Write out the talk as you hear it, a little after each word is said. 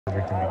so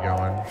we can be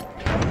going.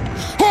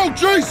 Oh,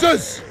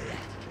 Jesus!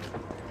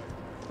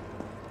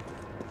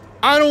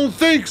 I don't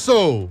think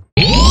so.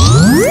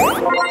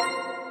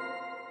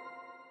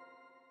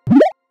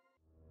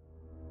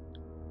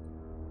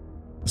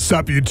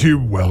 Sup,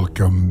 YouTube?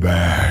 Welcome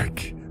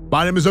back.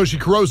 My name is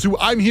Oshikorosu.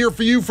 I'm here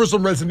for you for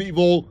some Resident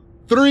Evil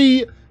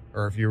 3,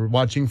 or if you're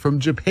watching from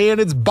Japan,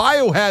 it's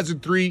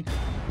Biohazard 3.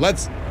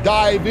 Let's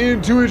dive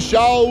into it,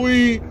 shall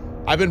we?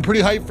 I've been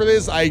pretty hyped for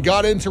this. I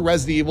got into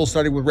Resident Evil,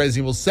 starting with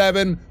Resident Evil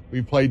 7.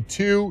 We played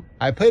 2.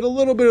 I played a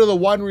little bit of the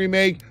 1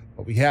 remake,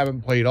 but we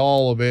haven't played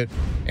all of it.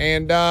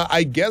 And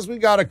I guess we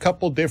got a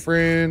couple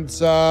different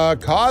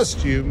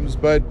costumes,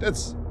 but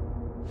that's...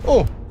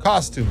 Oh,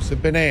 costumes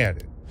have been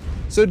added.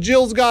 So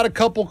Jill's got a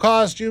couple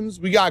costumes.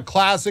 We got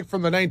Classic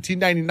from the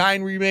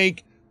 1999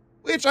 remake,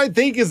 which I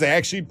think is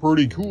actually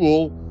pretty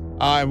cool.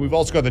 And we've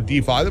also got the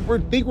default. I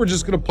think we're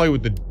just gonna play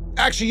with the...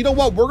 Actually, you know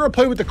what? We're gonna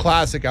play with the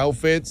classic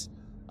outfits.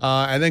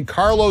 And then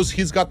Carlos,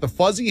 he's got the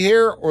fuzzy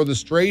hair or the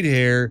straight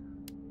hair.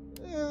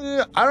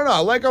 I don't know. I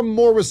like him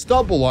more with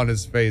stubble on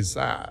his face.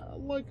 I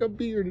like a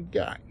bearded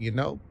guy, you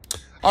know?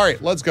 All right,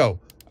 let's go.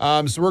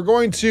 So we're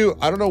going to...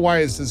 I don't know why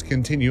it says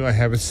continue. I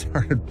haven't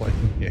started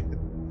playing yet.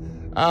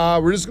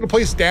 We're just going to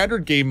play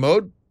standard game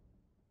mode.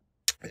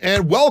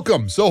 And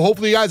welcome. So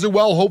hopefully you guys are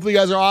well. Hopefully you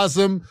guys are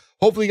awesome.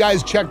 Hopefully you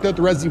guys checked out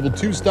the Resident Evil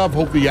 2 stuff.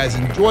 Hopefully you guys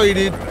enjoyed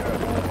it.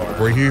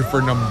 We're here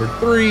for number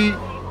 3.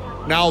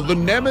 Now, the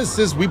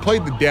Nemesis, we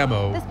played the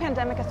demo. This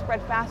pandemic has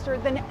spread faster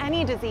than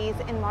any disease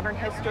in modern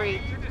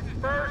history.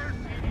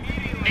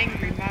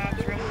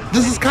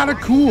 This is kind of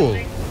cool.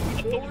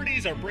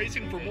 Authorities are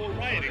bracing for more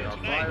rioting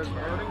tonight.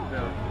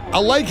 I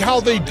like how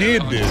they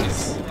did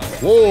this.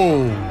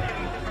 Whoa.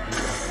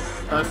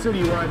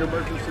 Citywide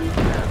emergency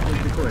has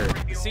been declared.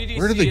 The CDC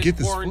Where did they get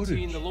is this quarantining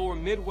footage? the lower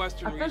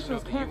Midwestern region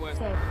of the U.S.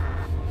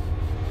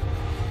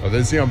 Oh,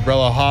 there's the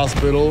Umbrella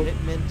Hospital.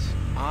 Commitment,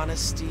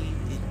 honesty,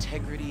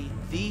 integrity,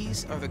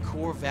 these are the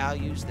core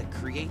values that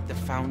create the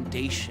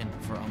foundation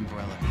for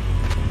Umbrella.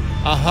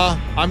 Uh-huh,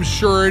 I'm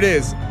sure it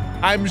is.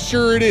 I'm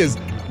sure it is.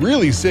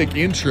 Really sick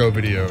intro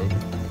video.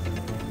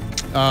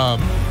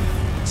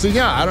 So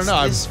yeah, I don't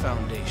know. It's this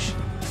foundation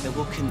that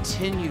will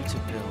continue to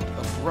build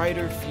a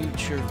brighter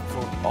future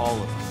for all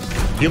of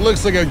us. He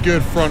looks like a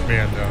good front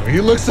man, though.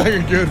 He looks like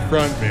a good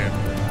front man.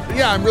 But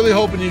yeah, I'm really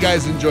hoping you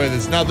guys enjoy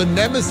this. Now, the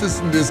Nemesis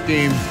in this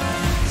game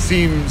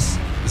seems...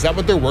 Is that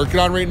what they're working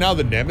on right now?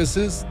 The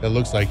Nemesis? That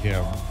looks like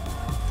him.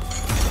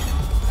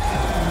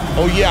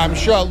 Oh yeah, I'm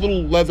sure a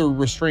little leather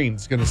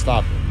restraint's gonna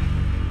stop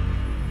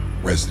him.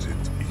 Resident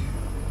Evil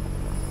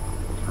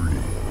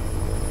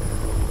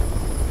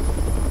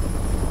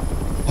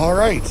 3. All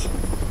right.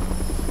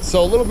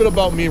 So a little bit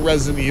about me,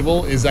 Resident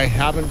Evil, is I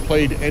haven't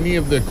played any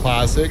of the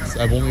classics.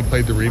 I've only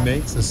played the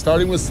remakes. So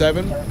starting with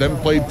 7, then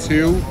played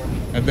 2,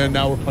 and then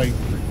now we're playing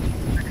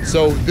 3.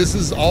 So this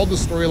is all, the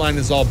storyline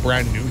is all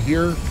brand new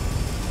here.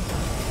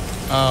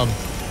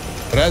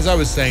 But as I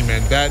was saying,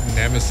 man, that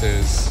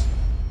Nemesis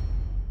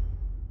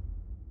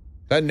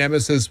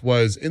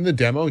was, in the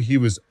demo, he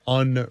was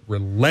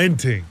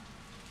unrelenting.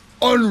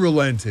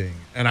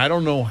 And I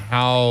don't know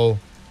how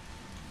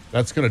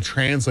that's going to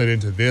translate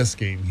into this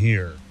game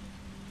here.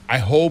 I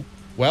hope,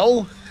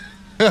 well,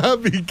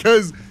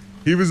 because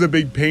he was a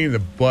big pain in the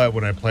butt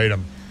when I played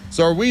him.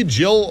 So are we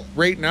Jill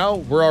right now?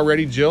 We're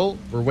already Jill.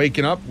 We're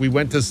waking up. We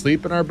went to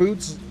sleep in our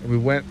boots. And we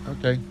went,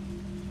 okay.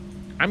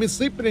 I mean,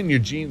 sleeping in your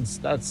jeans,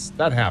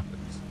 that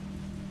happens.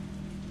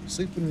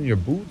 Sleeping in your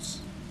boots?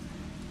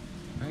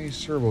 I ain't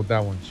sure about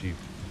that one, Chief.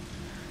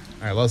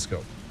 All right, let's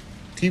go.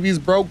 TV's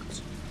broke.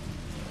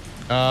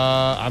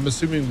 I'm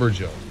assuming we're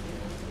Jill.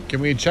 Can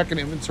we check an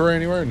inventory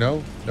anywhere?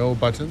 No, no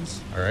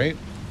buttons. All right.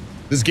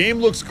 This game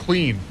looks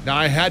clean. Now,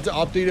 I had to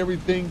update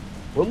everything.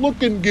 We're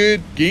looking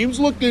good. Game's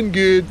looking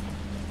good.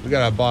 We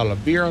got a bottle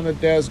of beer on the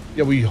desk.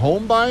 Yeah, we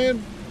home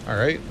buying? All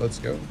right, let's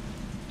go.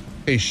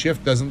 Okay,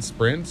 shift doesn't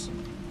sprint.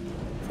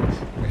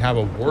 We have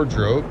a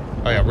wardrobe.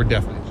 Oh yeah, we're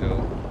definitely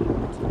Jill.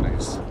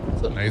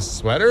 It's a nice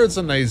sweater. It's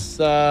a nice,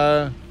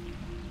 all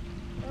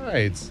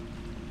right.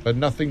 But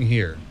nothing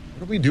here.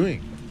 What are we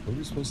doing? What are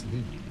we supposed to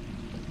do?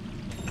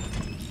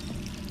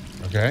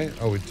 Okay,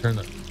 oh, we turned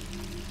the...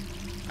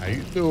 How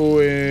you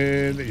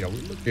doing? Yeah, we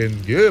looking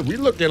good. We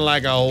looking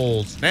like a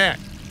whole snack.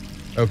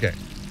 Okay.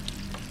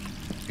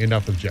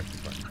 Enough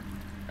objectifying.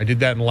 I did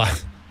that in the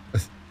last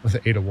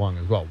with Ada Wong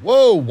as well.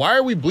 Whoa, why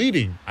are we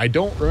bleeding? I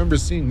don't remember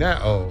seeing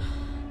that. Oh.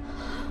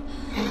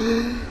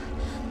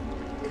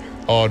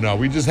 Oh no,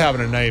 we just having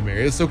a nightmare.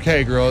 It's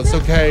okay, girl. It's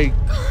okay.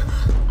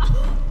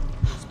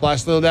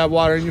 Splash a little of that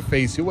water in your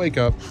face. You'll wake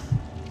up.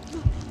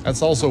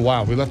 That's also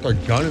wild. We left our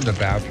gun in the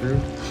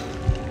bathroom.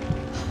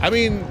 I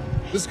mean,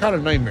 this kind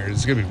of nightmare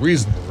is gonna be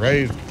reasonable,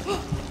 right?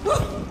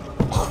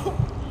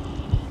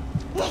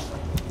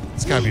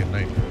 It's gotta be a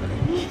nightmare,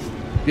 right?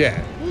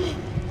 Yeah.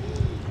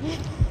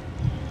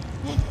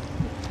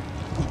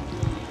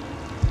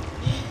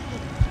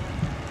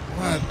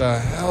 What the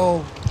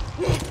hell?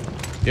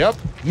 Yep.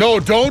 No,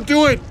 don't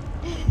do it.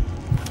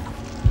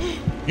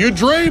 You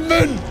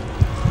dreaming?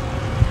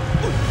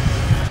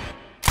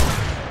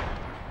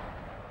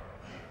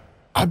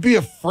 I'd be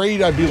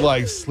afraid I'd be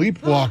like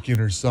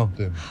sleepwalking or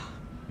something.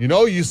 You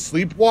know, you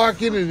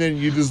sleepwalking and then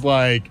you just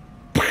like,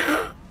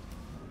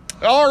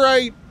 all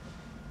right.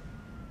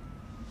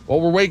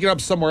 Well, we're waking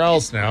up somewhere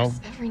else now.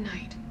 Every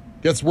night.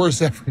 Gets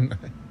worse every night.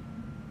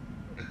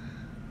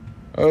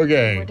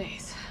 Okay. 3 more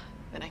days,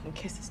 then I can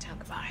kiss this town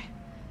goodbye.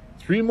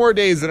 3 more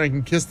days, then I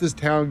can kiss this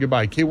town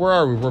goodbye. Okay, where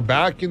are we? We're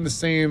back in the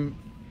same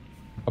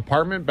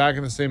apartment, back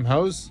in the same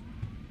house.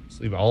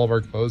 Let's leave all of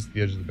our clothes at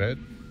the edge of the bed.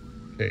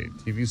 Okay,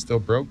 TV's still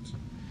broke.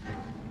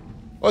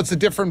 Oh, it's a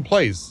different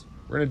place.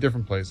 We're in a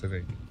different place, I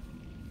think.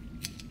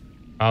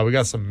 We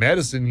got some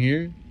medicine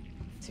here.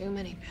 Too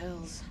many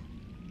pills.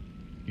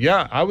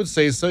 Yeah, I would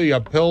say so. You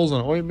got pills and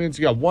ointments.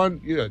 You got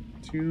one. You got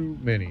too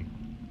many.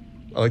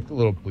 I like the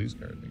little police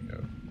car thing,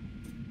 though.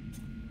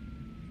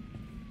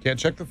 Can't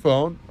check the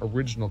phone.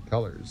 Original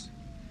colors.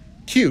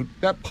 Cute.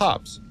 That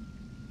pops.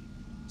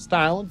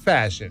 Style and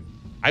fashion.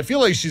 I feel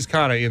like she's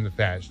kind of in the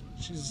fashion.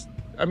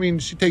 I mean,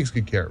 she takes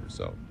good care of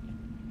herself.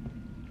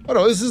 Oh,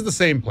 no, this is the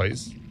same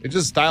place. It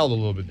just styled a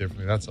little bit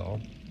differently, that's all.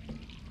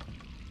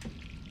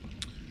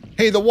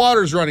 Hey, the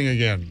water's running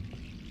again.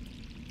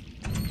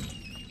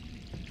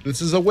 This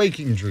is a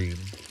waking dream.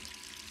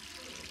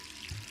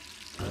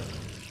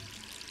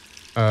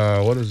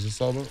 What is this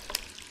all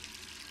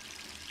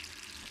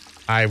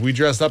about? We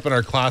dressed up in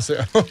our classic.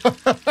 Are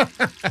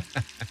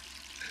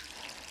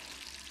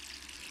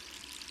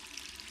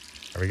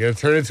we gonna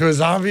turn into a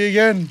zombie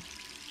again?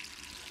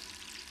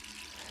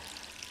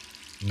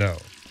 No.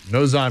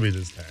 No zombie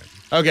this time.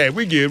 Okay,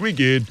 we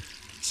good.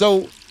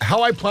 So,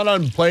 how I plan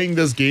on playing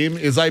this game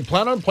is I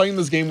plan on playing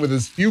this game with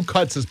as few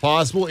cuts as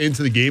possible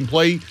into the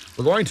gameplay.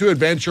 We're going to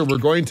adventure. We're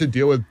going to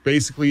deal with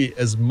basically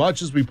as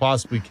much as we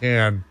possibly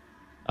can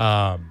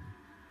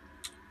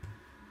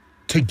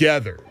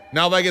together.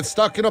 Now, if I get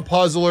stuck in a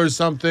puzzle or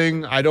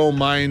something, I don't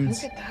mind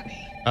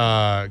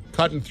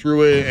cutting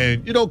through it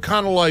and, you know,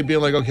 kind of like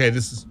being like, okay,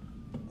 this is...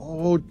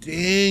 Oh,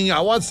 dang. I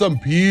want some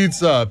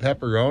pizza.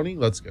 Pepperoni.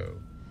 Let's go.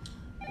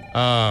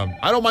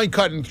 I don't mind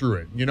cutting through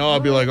it. You know, I'll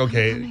be like,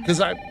 okay,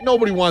 because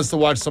nobody wants to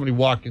watch somebody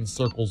walk in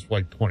circles for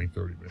like 20,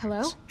 30 minutes.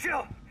 Hello?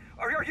 Jill,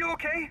 are you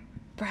okay?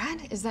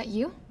 Brad, is that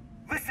you?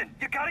 Listen,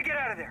 you gotta get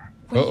out of there.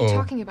 What are you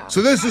talking about?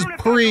 So this is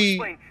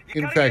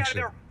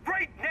pre-infection.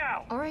 Right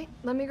now. All right,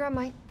 let me grab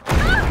my...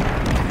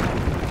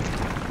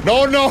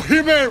 No,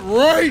 he meant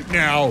right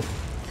now.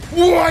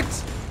 What?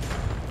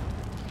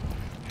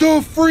 The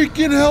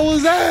freaking hell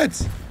is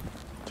that?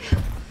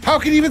 How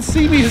can he even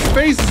see me? His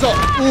face is all...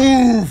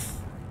 Oof.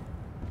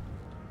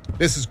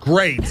 This is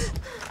great.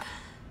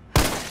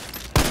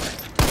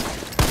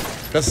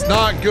 That's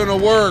not gonna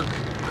work.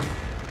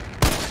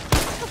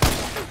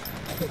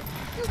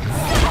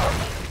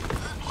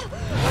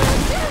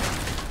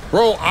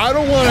 Bro, I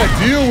don't want to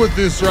deal with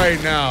this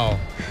right now.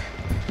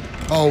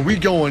 Oh, we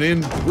going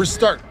in. We're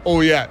start.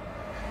 Oh, yeah.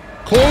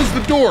 Close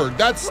the door.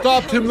 That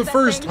stopped him the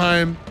first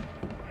time.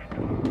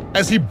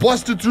 As he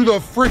busted through the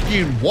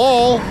freaking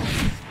wall.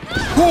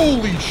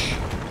 Holy sh...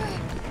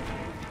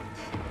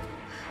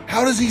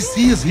 How does he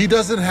see us? He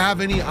doesn't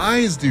have any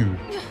eyes, dude.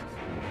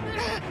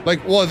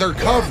 Like, well, they're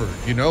covered,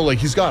 you know? Like,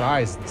 he's got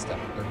eyes and stuff.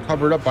 They're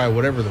covered up by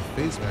whatever the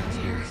face mask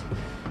is.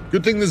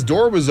 Good thing this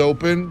door was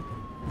open.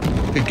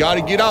 Okay,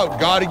 gotta get out.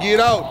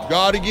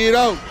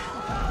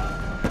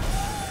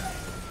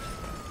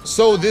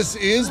 So this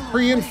is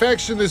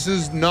pre-infection. This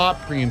is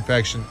not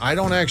pre-infection. I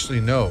don't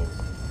actually know.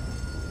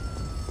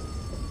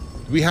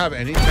 Do we have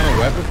any kind of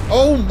weapon?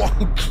 Oh my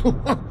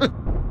God.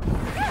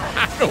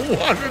 I don't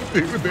want to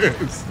do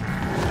this.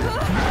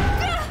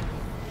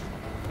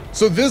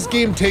 So this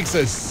game takes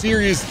a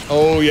serious...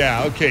 Oh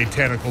yeah, okay,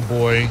 tentacle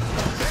boy.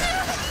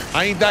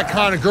 I ain't that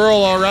kind of girl,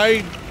 all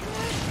right?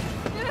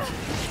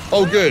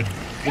 Oh, good.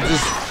 We'll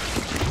just...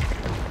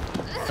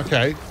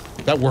 Okay,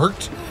 that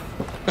worked.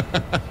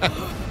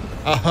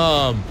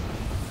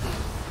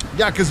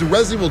 Yeah, because in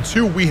Resident Evil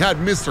 2, we had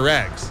Mr.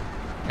 X.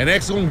 And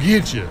X gonna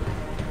get you.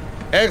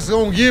 X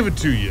gonna give it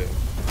to you.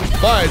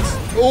 But,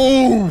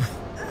 oh,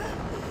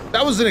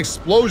 that was an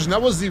explosion.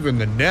 That wasn't even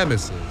the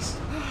Nemesis.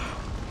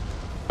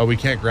 Oh, we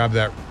can't grab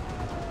that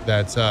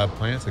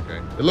plant?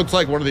 Okay. It looks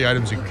like one of the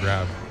items you can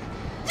grab.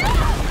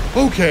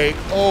 Okay.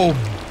 Oh.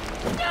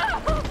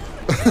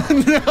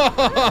 No.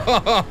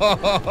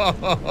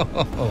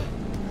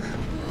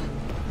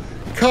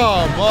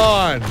 Come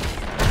on.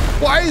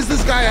 Why is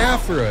this guy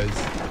after us?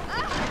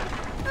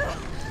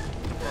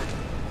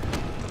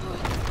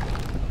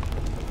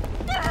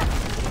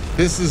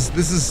 This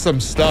is some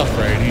stuff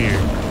right here.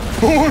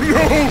 Oh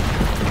no!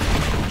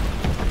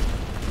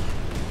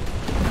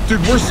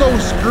 Dude, we're so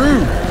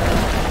screwed.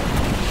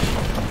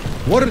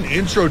 What an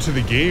intro to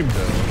the game,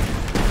 though.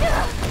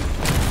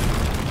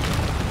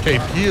 Okay,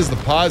 P is the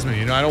plasma,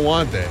 you know, I don't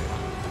want that.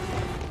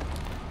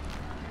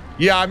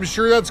 Yeah, I'm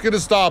sure that's gonna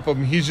stop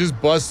him. He's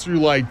just busts through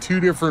like 2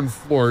 different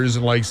floors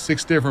and like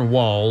 6 different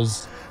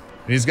walls.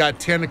 And he's got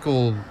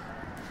tentacle.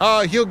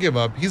 He'll give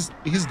up. He's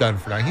done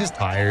for now. He's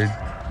tired.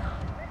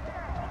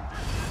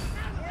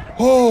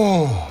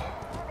 Oh.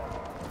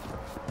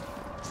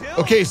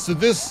 Okay, so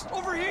this...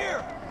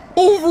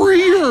 Over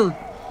here!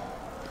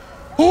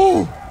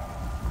 Oh!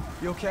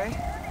 You okay?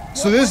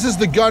 So this is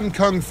the gun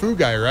kung fu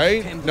guy,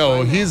 right?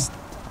 No, he's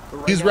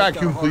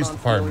Raccoon Police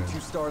Department. 2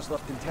 stars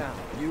left in town.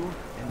 You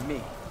and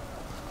me.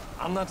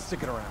 I'm not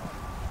sticking around.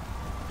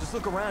 Just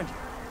look around you.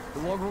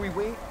 The longer we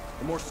wait,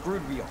 the more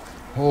screwed we are.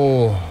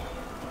 Oh.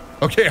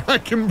 Okay, I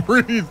can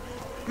breathe.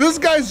 This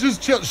guy's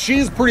just chill.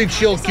 She's pretty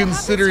chill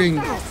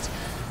considering.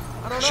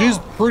 She's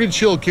pretty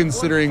chill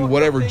considering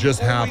whatever just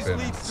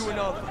happened. It's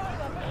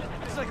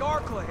like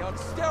Arklay on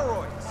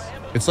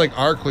steroids. It's like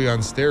Arklay on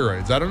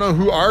steroids. I don't know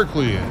who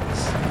Arklay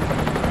is.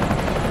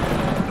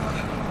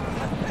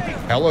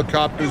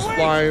 Helicopters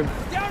flying.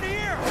 Down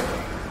here.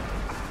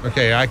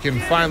 Okay, I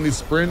can finally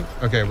sprint.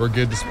 Okay, we're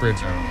good to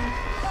sprint now.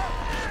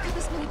 How could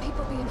this many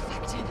people be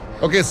infected?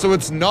 Okay, so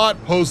it's not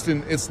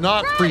it's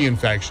not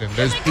pre-infection.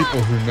 There's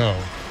people who know.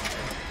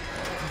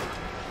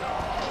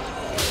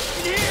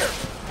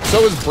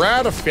 So is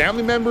Brad a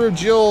family member of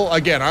Jill?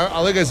 Again,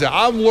 like I said,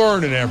 I'm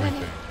learning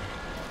everything.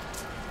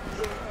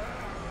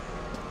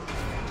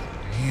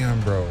 Damn,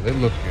 bro, they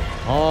looking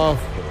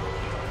awful.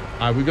 All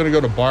right, we're gonna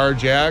go to Bar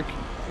Jack.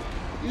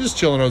 He's just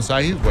chilling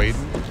outside. He's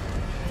waiting.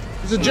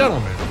 He's a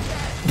gentleman.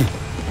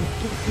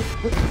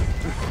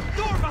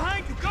 Door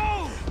behind you,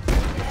 go!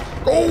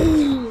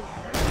 Go!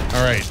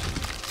 All right.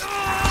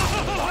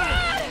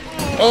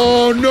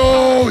 Oh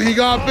no, he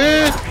got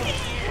bit.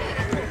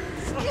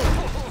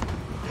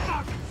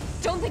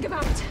 Don't think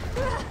about it.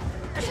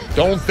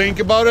 Don't think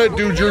about it,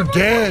 dude. You're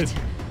dead.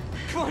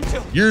 Come on,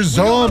 Jill. You're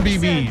zombie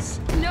bees.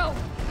 No,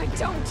 I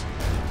don't.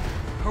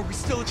 Are we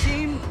still a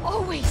team?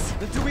 Always.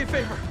 Then do me a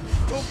favor.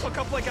 Don't fuck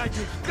up like I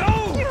did.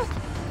 Go!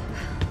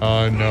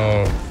 Oh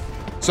no.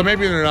 So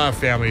maybe they're not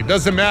family.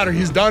 Doesn't matter.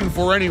 He's done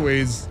for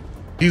anyways.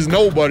 He's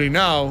nobody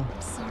now.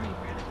 Sorry,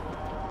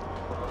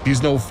 Brad.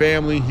 He's no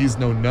family. He's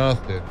no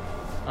nothing.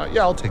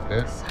 Yeah, I'll take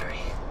that. Sorry.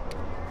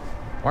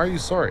 Why are you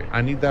sorry?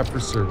 I need that for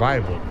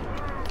survival.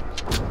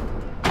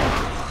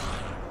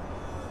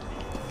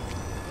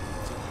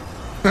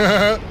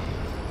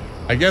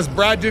 I guess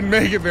Brad didn't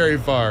make it very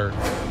far.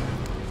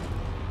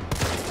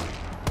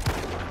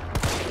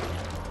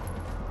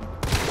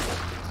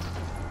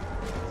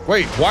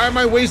 Wait, why am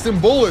I wasting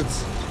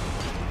bullets?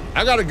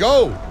 I gotta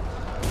go.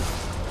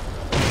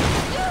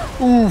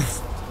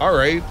 Oof. All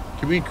right.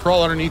 Can we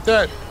crawl underneath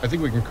that? I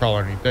think we can crawl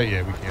underneath that.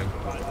 Yeah, we can.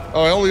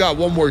 Oh, I only got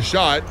one more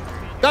shot.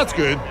 That's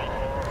good.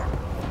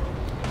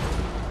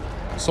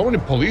 So many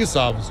police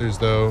officers,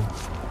 though.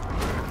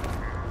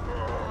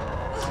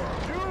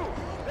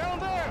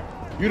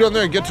 You down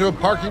there, get to a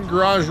parking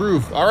garage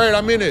roof. All right,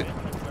 I'm in it.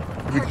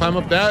 Can we climb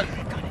up that?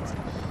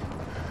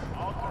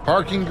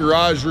 Parking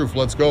garage roof,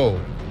 let's go.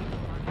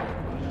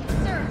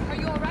 Sir, are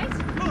you all right?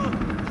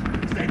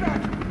 Stay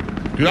back.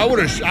 Dude, I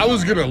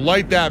was gonna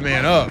light that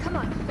man up. Come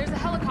on, there's a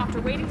helicopter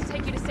waiting to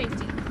take you to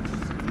safety.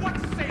 What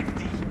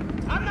safety?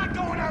 I'm not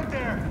going out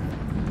there.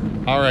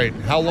 All right,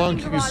 how long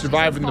can you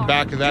survive in the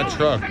back of that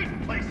truck? Safe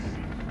place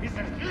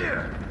isn't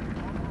here.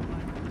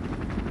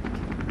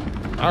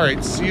 All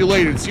right, see you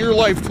later. It's your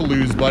life to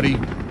lose, buddy.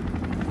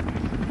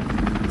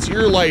 It's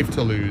your life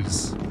to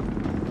lose.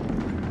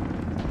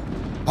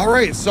 All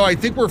right, so I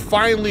think we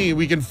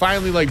can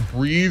finally like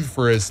breathe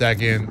for a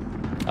second.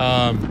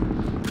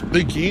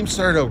 The game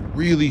started out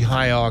really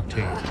high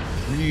octane.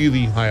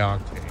 Really high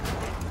octane.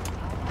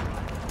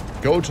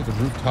 Go to the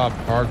rooftop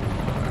parking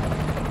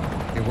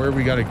lot. Okay, where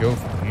we gotta go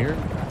from here?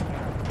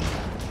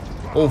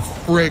 Oh,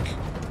 frick.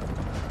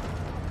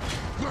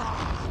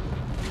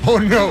 Oh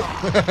no.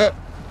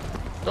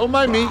 Don't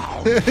mind me.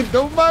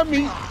 Don't mind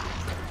me.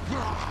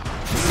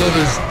 So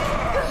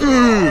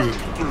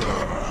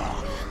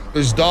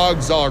there's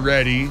dogs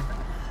already.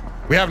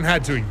 We haven't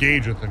had to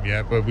engage with them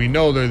yet, but we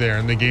know they're there,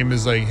 and the game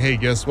is like, hey,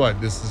 guess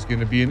what? This is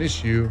gonna be an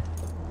issue.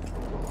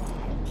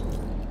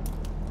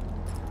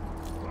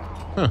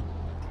 Huh.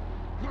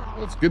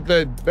 Well, it's good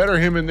that better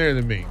him in there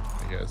than me,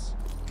 I guess.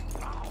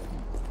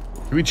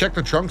 Can we check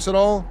the trunks at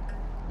all?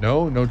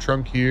 No, no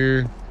trunk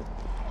here.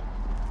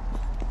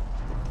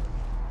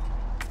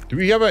 Do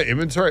we have an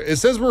inventory? It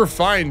says we're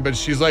fine, but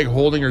she's like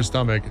holding her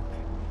stomach.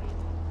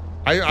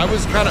 I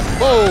was kind of,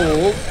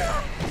 whoa.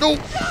 No,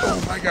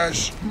 oh my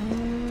gosh.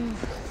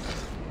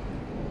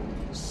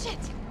 Shit.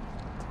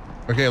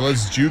 Okay,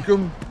 let's juke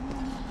him.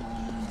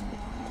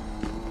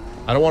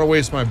 I don't want to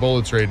waste my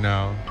bullets right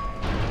now.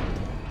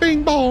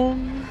 Bing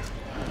bong.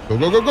 Go,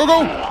 go, go, go,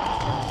 go.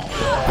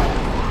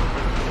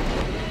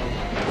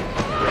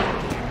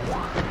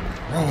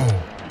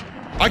 Oh.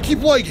 I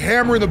keep like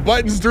hammering the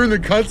buttons during the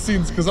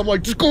cutscenes because I'm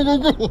like, just go,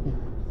 go, go.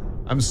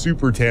 I'm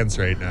super tense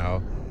right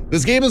now.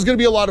 This game is going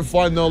to be a lot of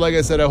fun though. Like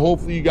I said, I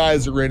hope you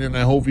guys are in it and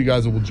I hope you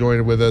guys will join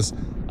it with us.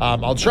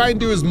 I'll try and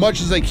do as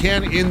much as I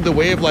can in the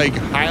way of like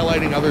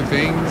highlighting other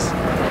things,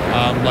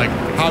 like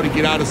how to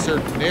get out of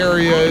certain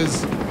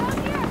areas,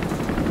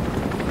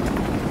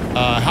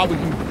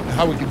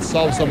 how we can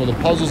solve some of the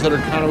puzzles that are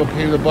kind of a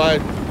pain in the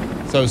butt.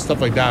 So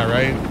stuff like that,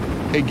 right?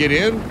 Hey, get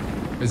in.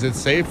 Is it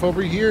safe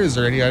over here? Is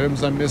there any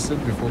items I'm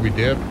missing before we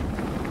dip?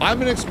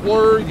 I'm an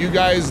explorer. You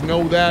guys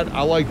know that.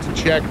 I like to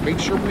check, make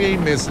sure we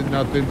ain't missing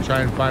nothing.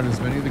 Try and find as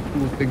many of the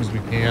cool things we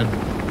can.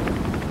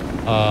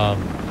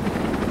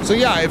 So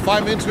yeah, if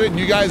I'm into it and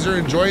you guys are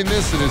enjoying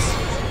this, it is.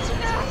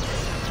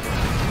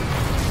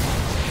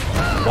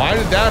 Why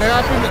did that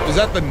happen? Is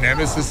that the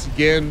Nemesis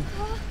again?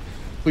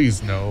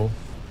 Please no.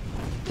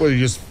 What, you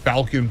just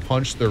Falcon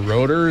punched the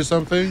rotor or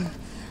something?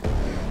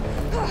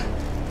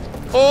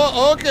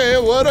 Oh, okay,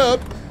 what up?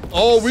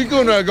 Oh, we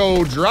gonna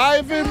go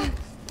driving?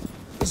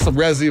 This is some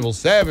Resident Evil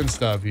 7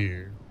 stuff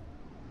here.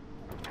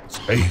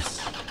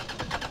 Space.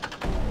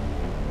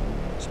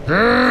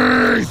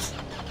 Space!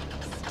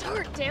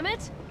 Start, damn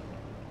it!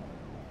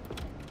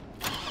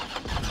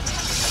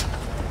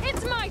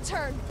 It's my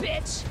turn,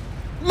 bitch!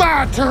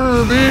 My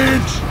turn,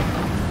 bitch!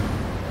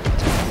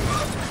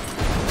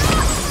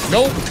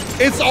 Nope,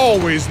 it's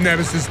always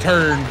Nemesis'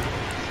 turn.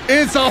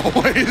 It's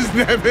always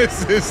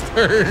Nemesis'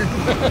 turn.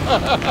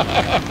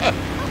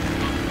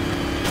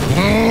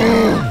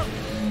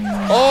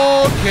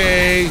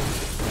 Okay.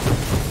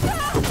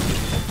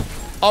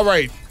 All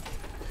right.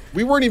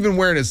 We weren't even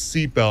wearing a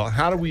seatbelt.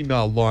 How do we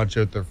not launch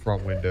out the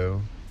front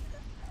window?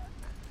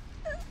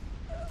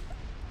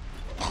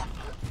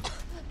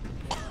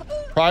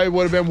 Probably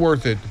would have been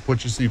worth it to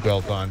put your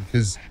seatbelt on,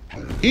 because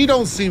he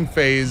don't seem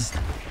phased,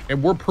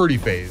 and we're pretty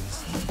phased.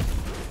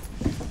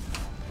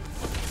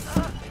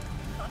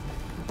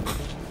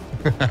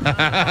 You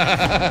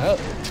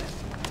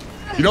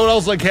know what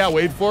else I can't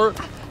wait for?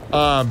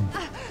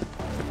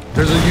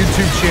 There's a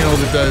YouTube channel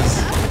that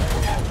does.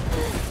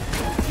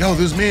 Yo,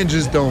 this man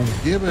just don't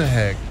give a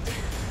heck.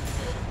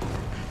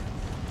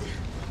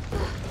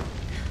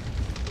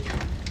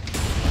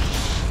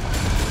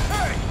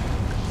 Hey!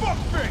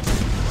 Fuckface!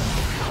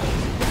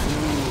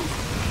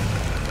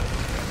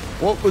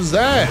 What was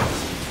that?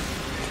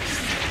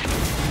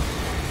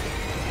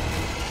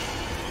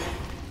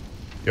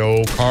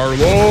 Yo,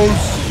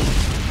 Carlos.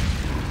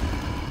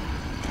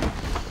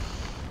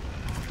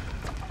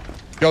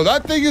 Yo,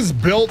 that thing is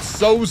built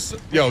so...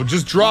 Yo,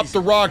 just drop the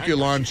rocket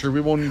launcher.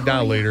 We won't need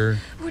that later.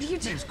 What are you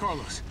doing? Name's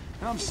Carlos,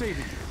 and I'm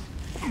saving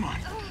you. Come on,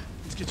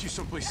 let's get you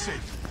someplace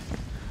safe.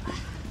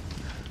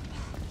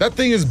 That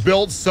thing is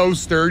built so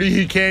sturdy,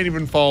 he can't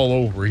even fall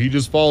over. He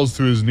just falls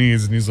to his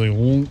knees, and he's like,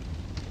 "Ooh."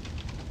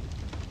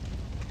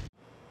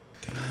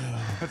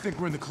 I think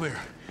we're in the clear.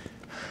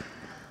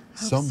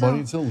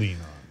 Somebody to lean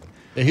on.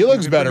 Yeah, he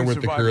looks better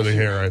with the curly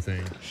hair, I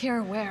think.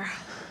 Here, where?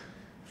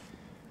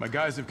 My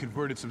guys have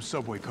converted some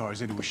subway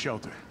cars into a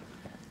shelter.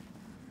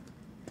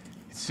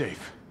 It's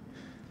safe.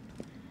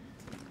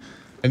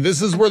 And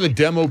this is where the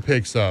demo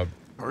picks up.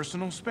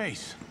 Personal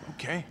space.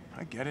 Okay,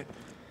 I get it.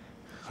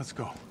 Let's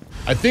go.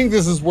 I think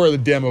this is where the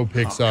demo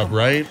picks up,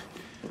 right?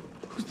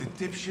 Who's the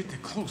dipshit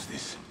that closed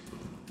this?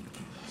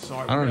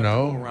 Sorry, I don't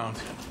know. Go around.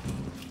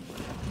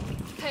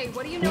 Hey,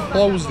 what do you know about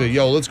Closed that it.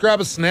 Yo, let's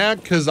grab a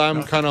snack, because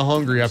I'm kind of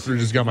hungry after I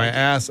just got my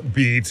ass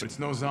beat. But it's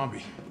no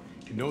zombie.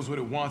 It knows what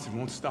it wants and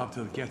won't stop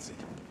till it gets it.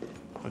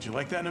 Don't you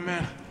like that in a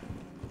man?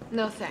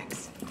 No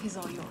thanks. He's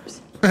all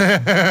yours.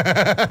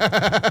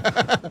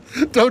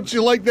 Don't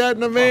you like that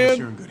in a Promise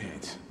you're man? in good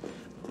hands.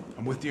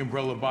 I'm with the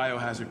Umbrella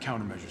Biohazard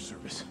Countermeasure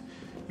Service.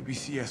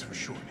 U.B.C.S. for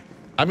short.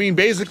 I mean,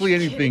 basically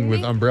anything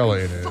with Umbrella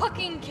in it.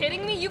 Fucking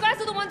kidding me? You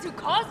guys are the ones who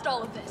caused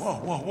all of this. Whoa,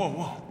 whoa, whoa,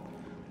 whoa.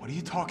 What are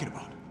you talking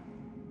about?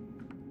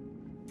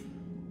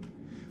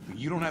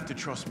 You don't have to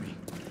trust me,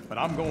 but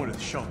I'm going to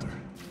the shelter.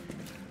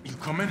 You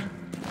coming?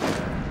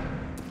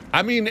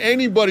 I mean,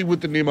 anybody with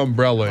the name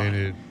Umbrella in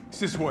it It's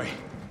this way.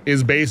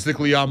 is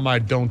basically on my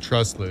don't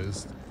trust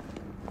list.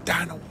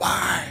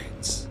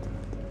 Dynamite.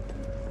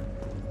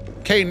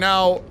 Okay,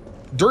 now,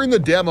 during the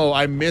demo,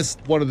 I missed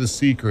one of the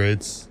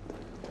secrets.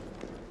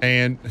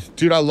 And,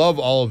 dude, I love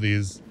all of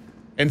these.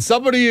 And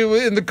somebody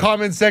in the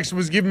comment section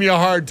was giving me a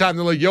hard time.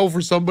 They're like, yo,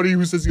 for somebody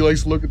who says he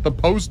likes to look at the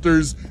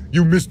posters,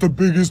 you missed the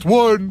biggest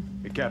one.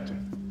 Hey,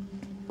 Captain.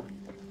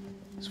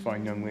 This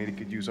fine young lady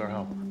could use our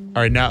help.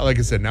 All right, now, like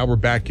I said, now we're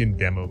back in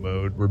demo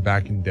mode. We're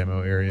back in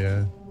demo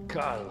area.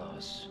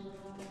 Carlos,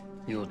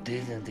 you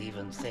didn't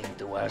even think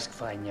to ask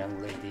fine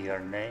young lady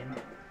her name?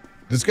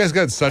 This guy's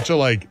got such a,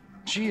 like...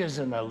 She is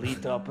an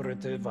elite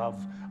operative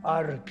of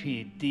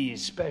RPD,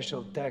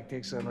 Special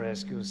Tactics and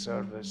Rescue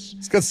Service.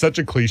 He's got such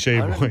a cliche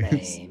Her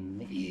voice.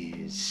 name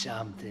is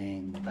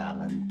something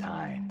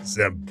Valentine.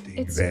 Something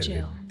It's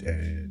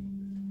Valentine.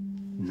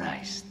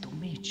 Nice to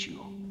meet you,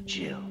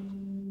 Jill.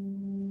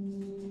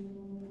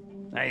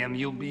 I am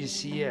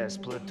U.B.C.S.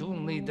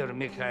 Platoon Leader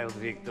Mikhail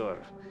Victor.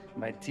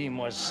 My team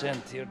was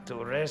sent here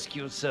to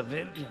rescue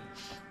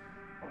civilians.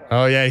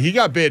 Oh, yeah, he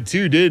got bit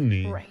too, didn't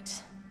he?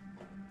 Right.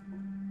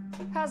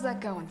 How's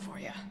that going for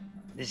you?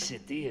 The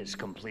city is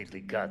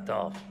completely cut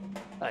off,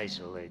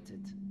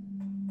 isolated.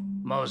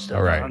 Most of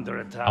All right. the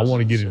 100,000 I want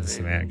to get into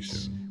some civilians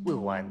action. will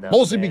wind up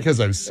Mostly dead, because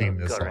I've seen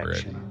or this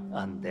correction,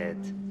 undead.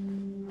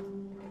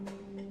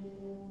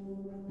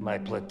 My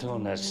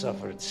platoon has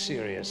suffered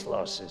serious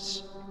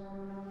losses.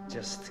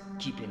 Just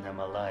keeping them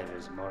alive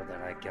is more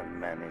than I can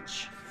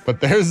manage.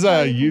 But there's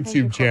a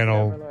YouTube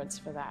channel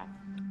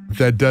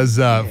that does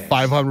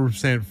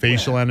 500%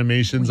 facial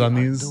animations on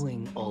We are these.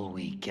 doing all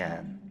we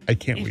can. I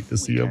can't wait to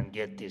see If we them. can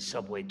get this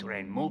subway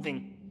train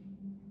moving,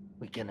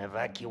 We can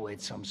evacuate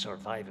some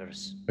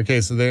survivors. Okay,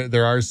 so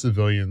there are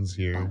civilians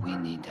here. But we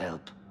need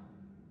help.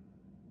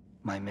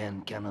 My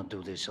men cannot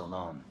do this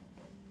alone.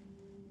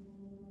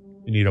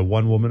 You need a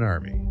one-woman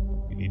army.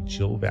 You need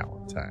Jill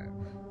Valentine.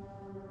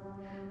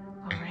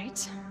 All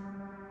right.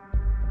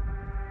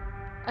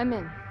 I'm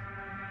in.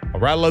 All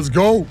right, let's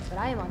go. But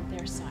I am on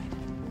their side,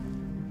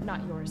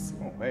 not yours.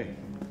 Oh, hey.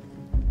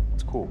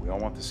 It's cool. We all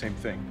want the same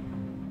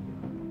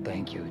thing.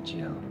 Thank you,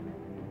 Jill.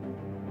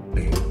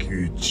 Thank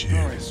you, Jill.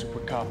 All right, super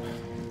cop.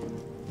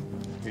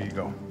 Here you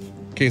go.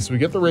 Okay, so we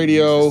get the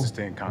radio. Just to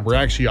stay in contact. We're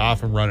actually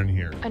off and running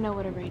here. I know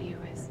what a radio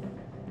is.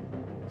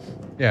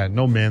 Yeah,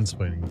 no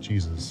mansplaining.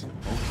 Jesus.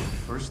 Okay,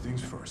 first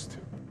things first.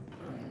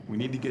 We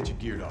need to get you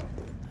geared up.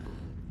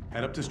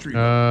 Head up to street.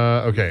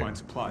 Okay. Find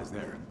supplies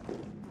there.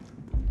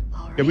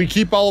 All right. Yeah, we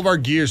keep all of our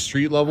gear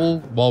street level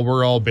while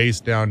we're all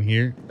based down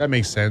here. That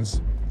makes sense.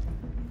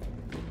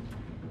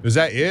 Is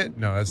that it?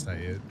 No, that's not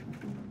it.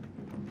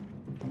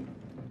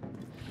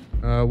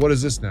 What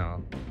is this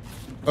now?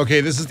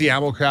 Okay, this is the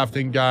ammo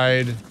crafting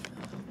guide.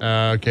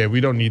 Okay, we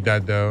don't need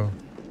that though.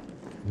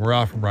 We're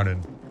off and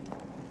running.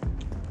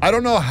 I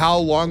don't know how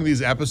long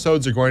these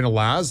episodes are going to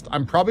last.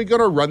 I'm probably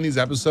going to run these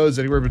episodes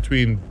anywhere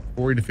between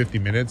 40 to 50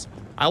 minutes.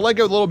 I like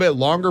a little bit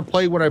longer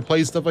play when I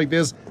play stuff like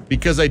this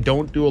because I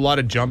don't do a lot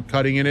of jump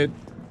cutting in it.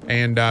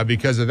 And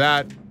because of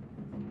that,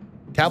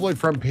 tabloid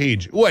front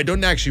page. Oh, I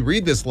didn't actually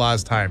read this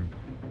last time.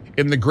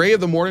 In the gray of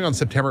the morning on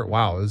September.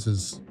 Wow, this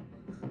is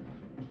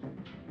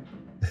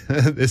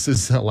this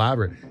is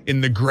elaborate.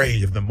 In the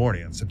gray of the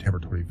morning on September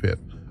 25th,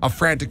 a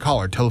frantic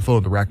caller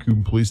telephoned the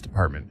Raccoon Police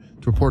Department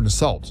to report an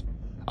assault.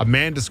 A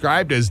man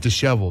described as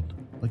disheveled,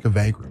 like a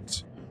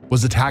vagrant,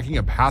 was attacking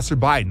a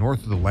passerby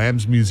north of the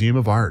Lambs Museum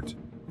of Art.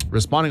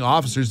 Responding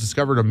officers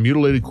discovered a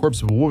mutilated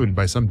corpse of a woman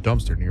by some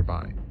dumpster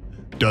nearby.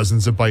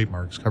 Dozens of bite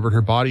marks covered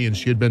her body and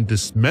she had been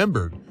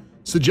dismembered,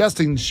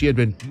 suggesting she had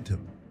been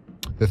eaten.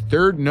 The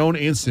third known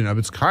incident of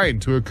its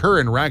kind to occur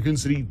in Raccoon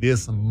City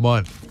this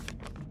month.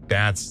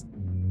 That's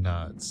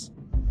nuts.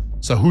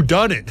 So who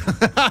done it?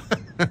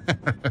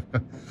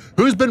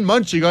 Who's been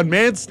munching on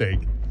man steak?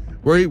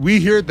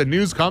 We here at the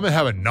News Comment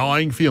have a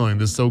gnawing feeling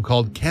this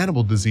so-called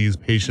cannibal disease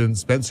patient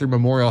Spencer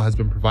Memorial has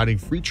been providing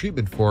free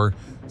treatment for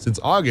since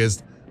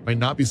August might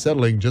not be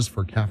settling just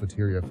for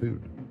cafeteria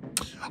food.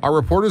 Our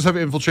reporters have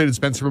infiltrated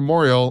Spencer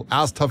Memorial,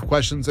 asked tough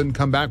questions, and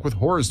come back with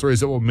horror stories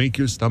that will make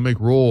your stomach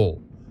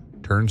roll.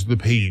 Turn to the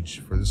page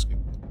for this.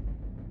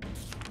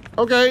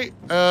 Okay,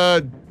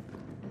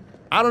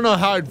 I don't know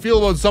how I'd feel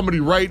about somebody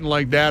writing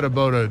like that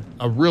about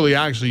a really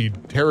actually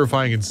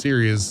terrifying and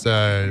serious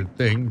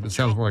thing. It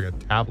sounds more like a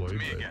tabloid.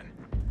 Me again.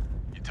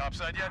 You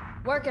topside yet?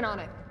 Working on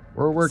it.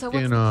 We're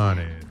working on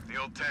it. The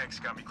old tanks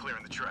got me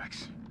clearing the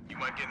tracks. You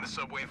mind getting the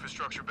subway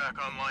infrastructure back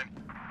online?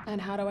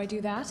 And how do I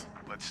do that?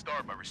 Let's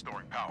start by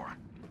restoring power.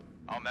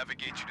 I'll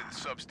navigate you to the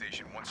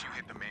substation once you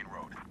hit the main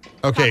road.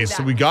 Okay,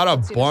 so we got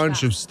a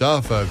bunch of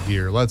stuff up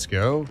here. Let's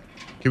go.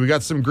 Okay, we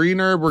got some green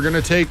herb. We're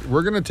gonna take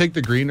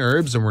the green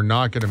herbs and we're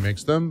not gonna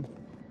mix them.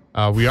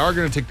 We are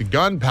gonna take the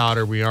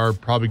gunpowder. We are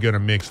probably gonna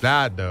mix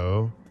that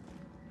though.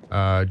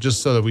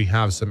 Just so that we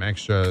have some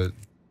extra.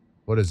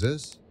 What is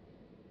this?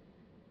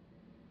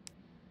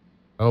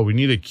 Oh, we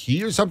need a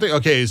key or something?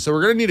 Okay, so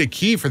we're gonna need a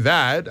key for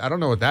that. I don't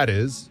know what that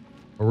is,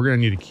 but we're gonna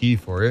need a key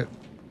for it.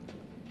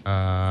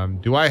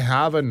 Do I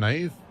have a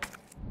knife?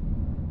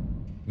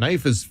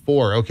 Knife is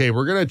 4. Okay,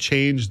 we're gonna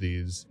change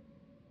these.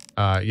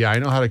 Yeah, I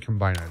know how to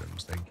combine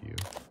items. Thank you.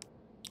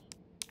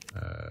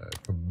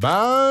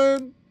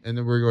 Combine, and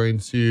then we're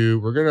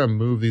gonna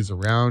move these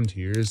around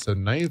here. So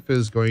knife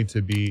is going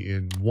to be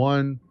in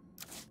 1,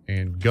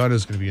 and gun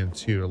is gonna be in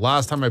 2.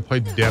 Last time I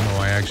played the demo,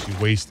 I actually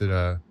wasted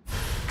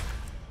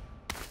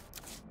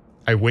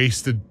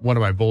one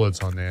of my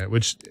bullets on that,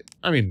 which,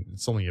 I mean,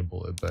 it's only a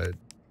bullet, but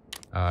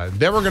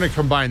then we're gonna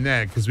combine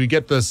that because we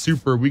get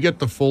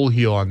the full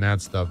heal on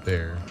that stuff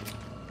there.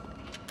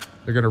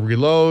 They're gonna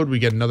reload. We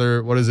get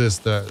another, what is this?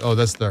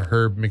 That's the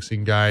herb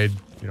mixing guide.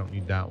 We don't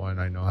need that one.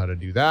 I know how to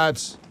do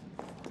that.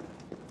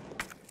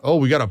 Oh,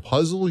 we got a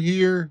puzzle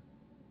here.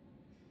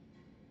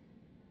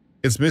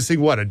 It's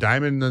missing what? A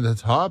diamond at the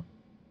top?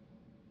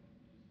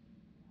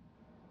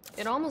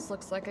 It almost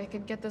looks like I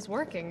could get this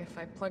working if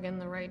I plug in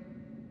the right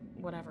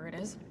whatever it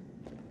is.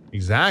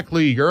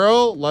 Exactly,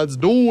 girl. Let's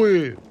do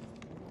it.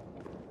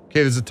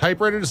 Okay, there's a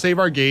typewriter to save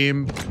our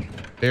game.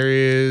 There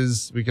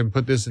is, we can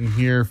put this in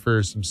here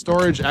for some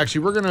storage.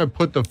 Actually, we're gonna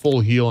put the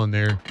full heal in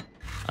there.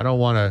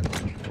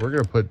 We're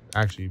gonna put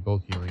actually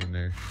both healing in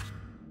there.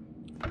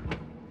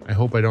 I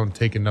hope I don't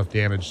take enough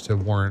damage to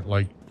warrant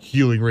like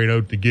healing right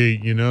out the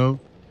gate, you know?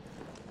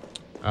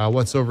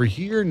 What's over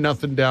here?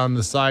 Nothing down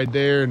the side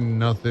there,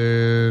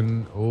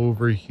 nothing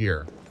over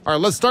here. All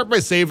right, let's start by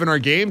saving our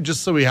game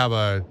just so we have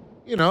a,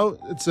 you know,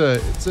 it's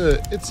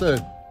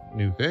a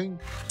new thing.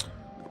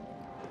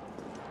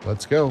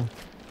 Let's go.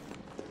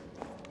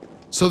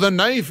 So the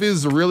knife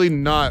is really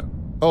not,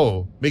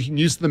 making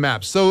use of the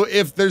map. So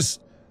if there's,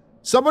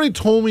 somebody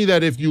told me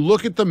that if you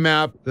look at the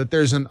map, that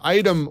there's an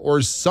item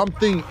or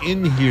something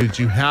in here that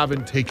you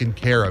haven't taken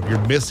care of.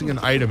 You're missing an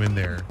item in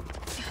there.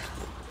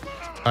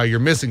 You're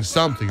missing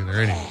something in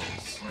there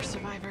anyways. More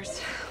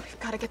survivors. We've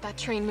got to get that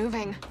train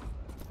moving.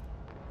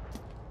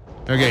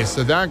 Okay,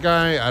 so that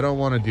guy, I don't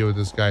want to deal with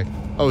this guy.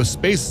 Oh,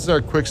 spaces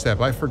are quick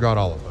step. I forgot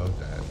all about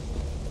that.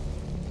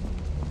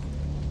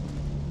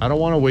 I don't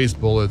want to waste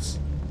bullets.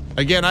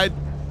 Again,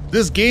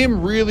 this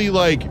game really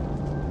like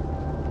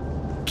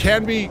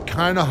can be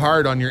kind of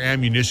hard on your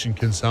ammunition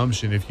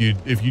consumption if you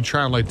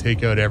try and like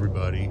take out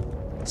everybody.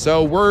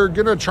 So we're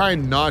gonna try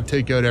and not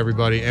take out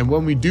everybody, and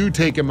when we do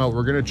take them out,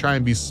 we're gonna try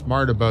and be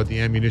smart about the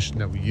ammunition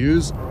that we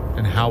use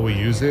and how we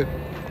use it.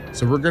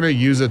 So we're gonna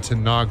use it to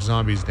knock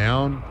zombies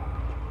down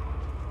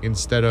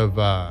instead of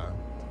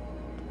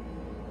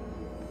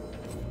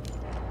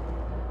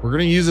we're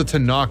gonna use it to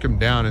knock them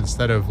down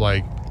instead of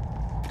like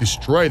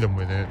destroy them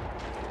with it.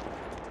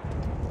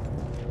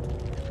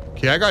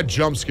 Okay, I got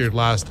jump scared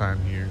last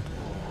time here.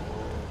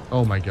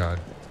 Oh my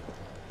god.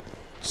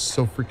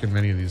 So freaking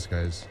many of these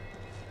guys.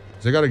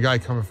 So I got a guy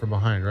coming from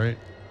behind, right?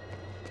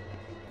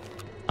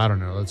 I don't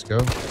know. Let's go.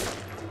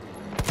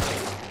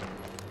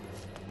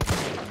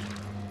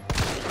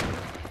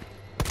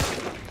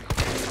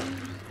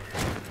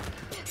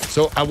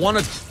 So I want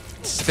to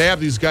stab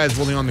these guys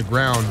while they're on the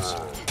ground.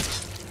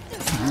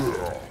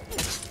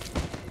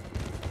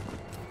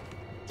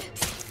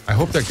 I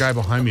hope that guy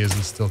behind me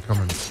isn't still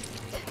coming.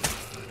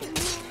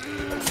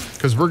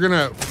 Because we're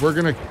gonna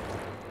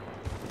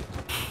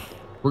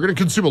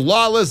consume a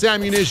lot less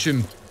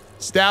ammunition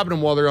stabbing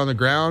them while they're on the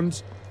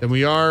ground than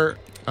we are.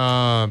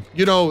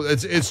 You know,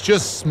 it's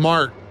just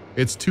smart.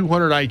 It's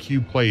 200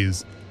 IQ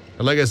plays.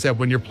 And like I said,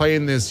 when you're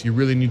playing this, you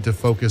really need to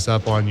focus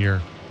up on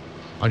your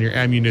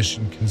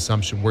ammunition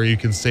consumption, where you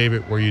can save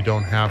it, where you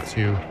don't have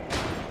to.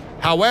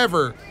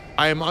 However,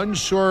 I am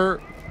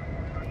unsure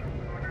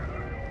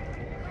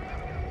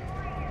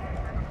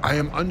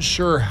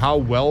how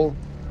well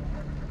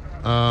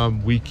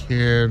we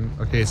can.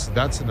 Okay, so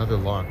that's another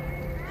lock.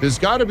 There's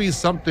got to be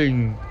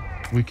something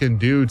we can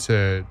do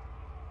to.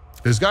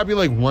 There's got to be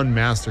like one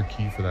master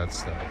key for that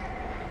stuff.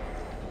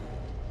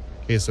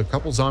 Okay, so a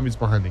couple zombies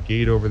behind the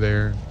gate over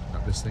there.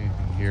 Not missing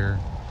anything here.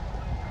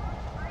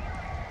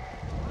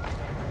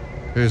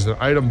 There's an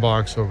item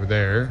box over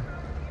there.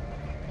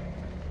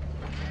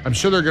 I'm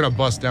sure they're gonna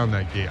bust down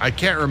that gate. I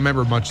can't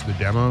remember much of the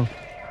demo,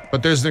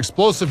 but there's an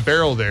explosive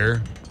barrel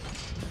there.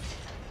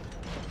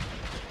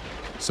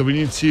 So we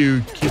need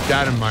to keep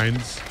that in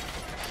mind.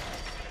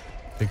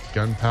 Take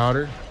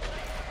gunpowder.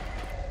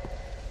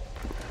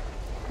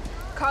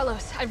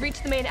 Carlos, I've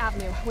reached the main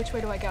avenue. Which way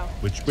do I go?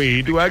 Which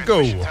way do I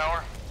go?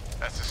 Tower?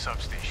 That's the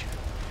substation.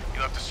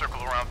 You'll have to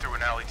circle around through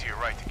an alley to your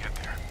right to get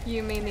there.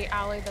 You mean the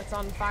alley that's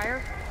on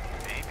fire?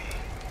 Maybe.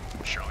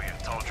 Surely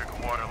a tall drink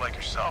of water like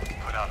yourself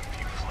can put out a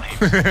few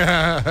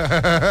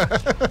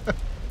flames.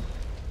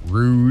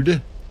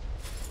 Rude.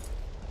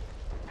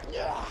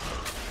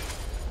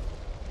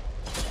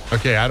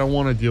 Okay, I don't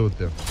want to deal with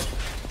them.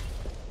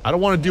 I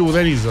don't want to deal with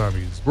any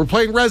zombies. We're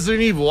playing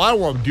Resident Evil. I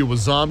don't want to deal with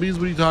zombies.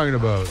 What are you talking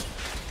about?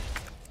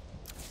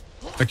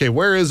 Okay,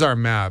 where is our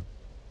map?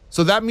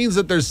 So that means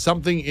that there's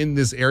something in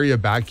this area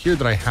back here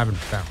that I haven't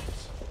found.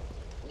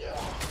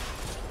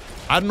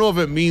 I don't know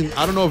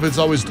if it's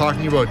always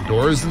talking about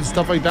doors and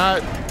stuff like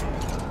that.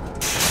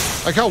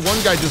 Like how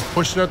one guy just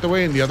pushed it out the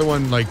way and the other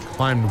one like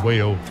climbed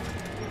way over.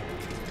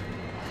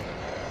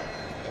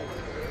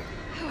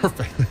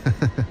 Perfect.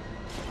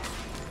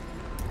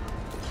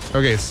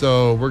 Okay,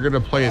 so we're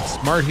gonna play it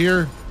smart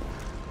here.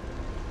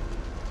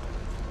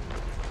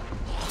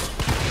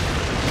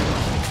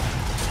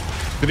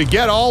 Did it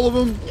get all of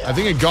them? I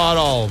think it got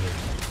all of them.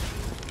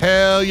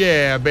 Hell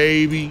yeah,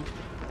 baby.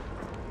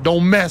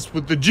 Don't mess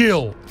with the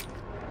Jill.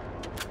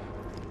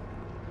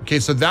 Okay,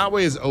 so that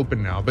way is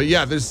open now. But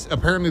yeah,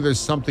 apparently there's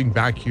something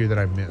back here that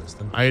I missed.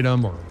 An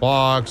item or a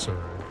box or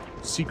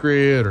a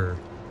secret or...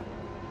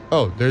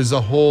 Oh, there's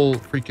a whole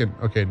freaking...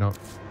 Okay, no.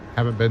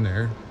 Haven't been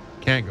there.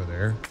 Can't go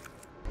there.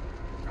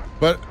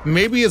 But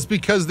maybe it's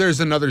because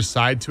there's another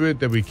side to it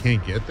that we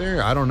can't get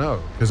there. I don't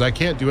know. Because I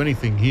can't do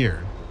anything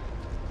here.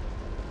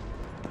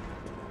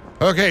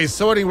 Okay,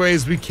 so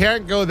anyways, we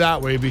can't go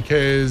that way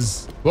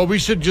because... Well, we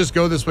should just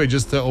go this way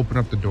just to open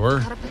up the door.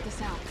 Gotta put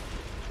this out.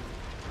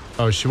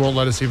 Oh, she won't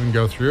let us even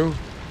go through?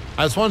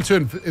 I just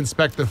wanted to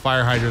inspect the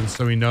fire hydrant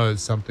so we know that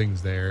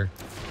something's there.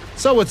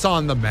 So it's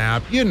on the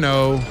map, you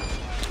know.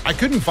 I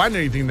couldn't find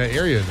anything in that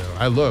area, though.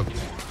 I looked.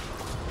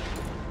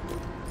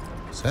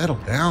 Settle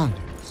down,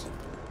 dudes.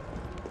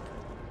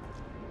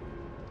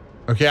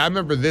 Okay, I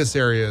remember this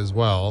area as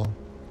well.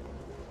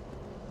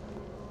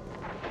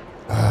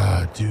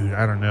 Dude,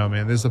 I don't know,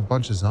 man. There's a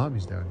bunch of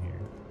zombies down here.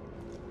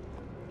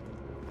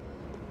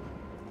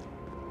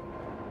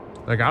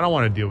 Like, I don't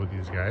want to deal with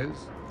these guys.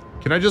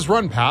 Can I just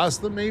run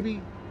past them,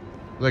 maybe?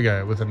 Like,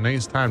 with a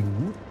nice time.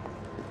 Whoop.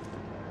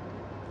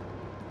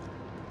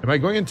 Am I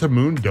going into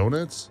Moon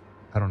Donuts?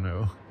 I don't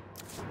know.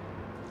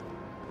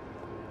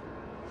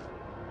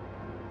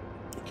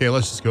 Okay,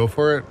 let's just go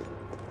for it.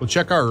 We'll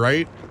check our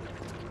right.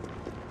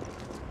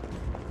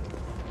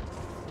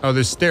 Oh,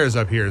 there's stairs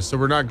up here, so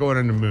we're not going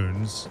into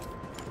Moons.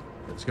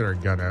 Let's get our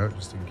gun out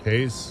just in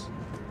case.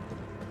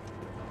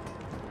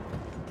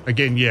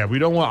 Again, yeah, I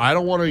don't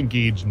want to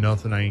engage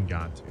nothing I ain't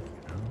got to. You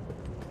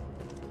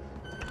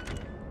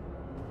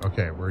know?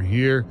 Okay, we're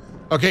here.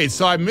 Okay,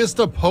 so I missed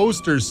a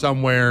poster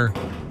somewhere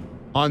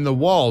on the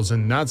walls,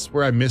 and that's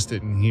where I missed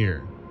it in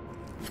here.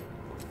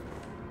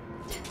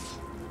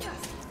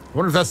 I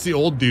wonder if that's the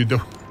old dude,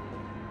 though.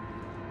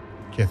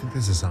 Okay, I think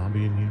there's a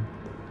zombie in here.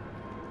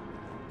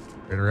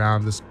 Right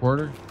around this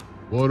corner.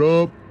 What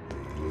up?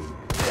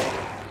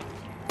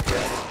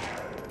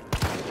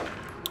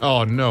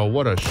 Oh no,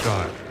 what a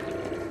shot.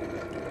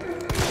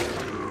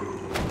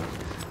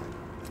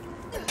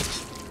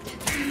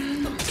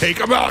 Take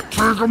him out!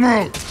 Take him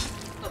out!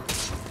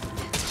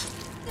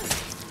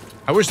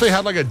 I wish they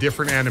had like a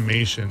different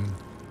animation.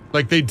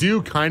 Like they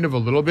do kind of a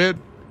little bit.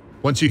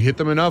 Once you hit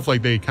them enough,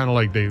 like they kind of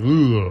like they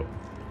ooh.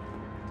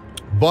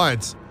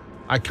 But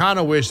I kind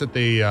of wish that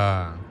they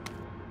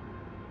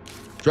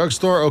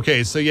drugstore.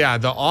 Okay, so yeah,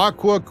 the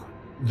Aqua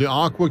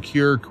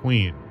Cure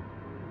Queen.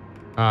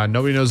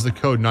 Nobody knows the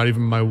code, not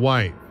even my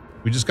wife.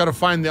 We just got to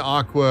find the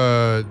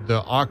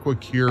Aqua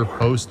Cure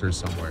poster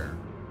somewhere.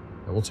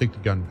 And we'll take the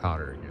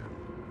gunpowder again.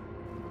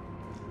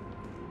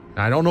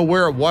 Now, I don't know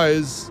where it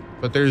was,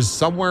 but there's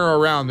somewhere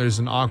around there's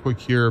an Aqua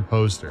Cure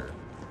poster.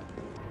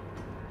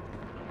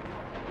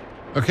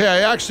 Okay,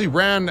 I actually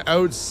ran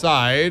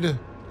outside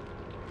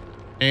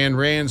and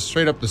ran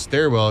straight up the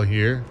stairwell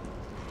here.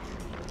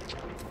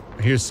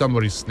 Here's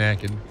somebody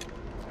snacking.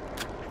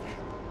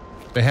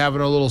 They're having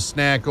a little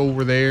snack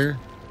over there.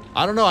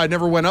 I don't know. I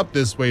never went up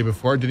this way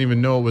before. I didn't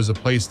even know it was a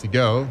place to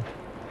go.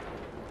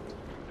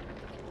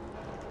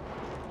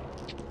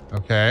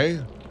 Okay.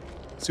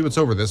 Let's see what's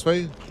over this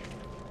way.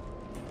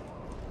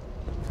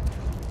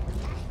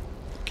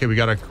 Okay, we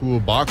got a cool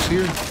box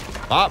here.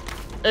 Pop.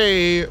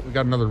 Hey, we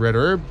got another red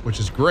herb, which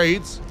is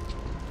great.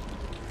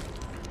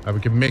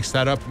 We can mix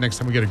that up next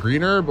time we get a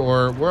green herb,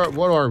 or what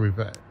are we at?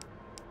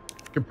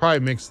 We could probably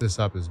mix this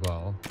up as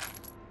well.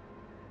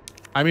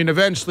 I mean,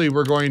 eventually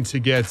we're going to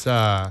get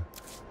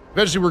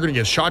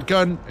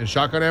shotgun and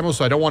shotgun ammo,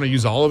 so I don't want to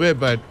use all of it,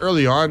 but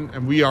early on,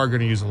 and we are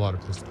going to use a lot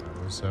of pistol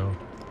ammo, so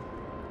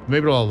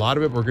maybe not a lot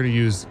of it, but we're going to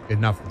use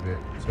enough of it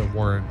to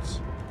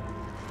warrant.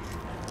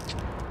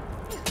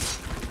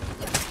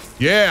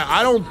 Yeah,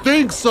 I don't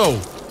think so.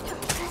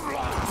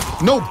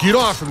 No, get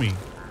off of me.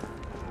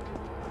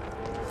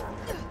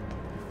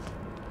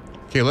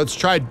 Okay, let's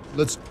try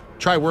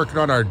working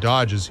on our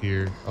dodges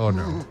here. Oh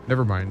no,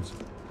 never mind.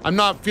 I'm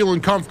not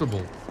feeling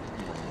comfortable.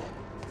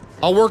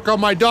 I'll work on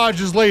my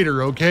dodges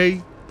later,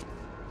 okay?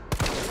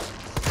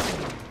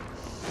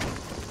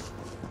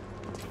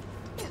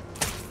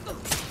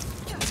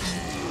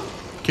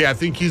 Okay, I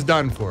think he's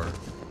done for.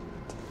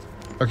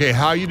 Okay,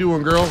 how you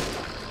doing, girl?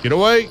 Get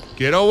away,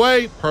 get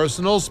away.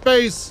 Personal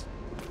space.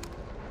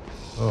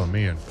 Oh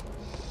man.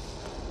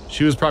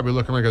 She was probably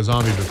looking like a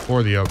zombie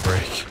before the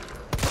outbreak.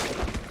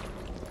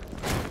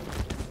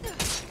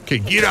 Okay,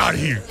 get out of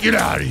here. Get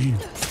out of here.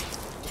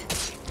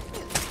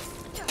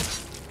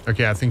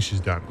 Okay, I think she's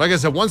done. Like I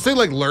said, once they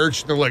like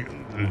lurch, they're like,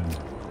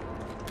 ugh.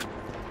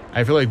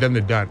 I feel like then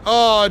they're done.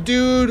 Oh,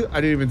 dude,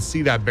 I didn't even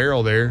see that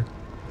barrel there.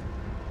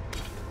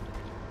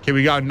 Okay,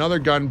 we got another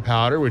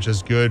gunpowder, which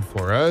is good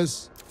for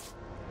us.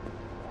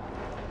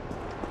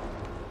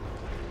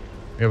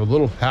 We have a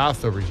little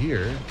path over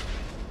here.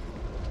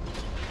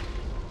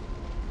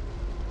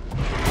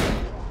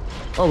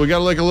 Oh, we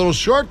got like a little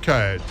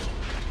shortcut.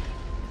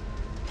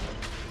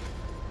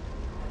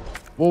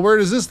 Well, where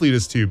does this lead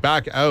us to?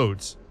 Back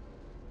out.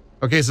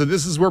 Okay, so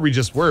this is where we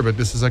just were, but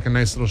this is like a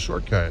nice little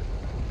shortcut.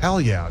 Hell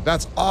yeah,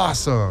 that's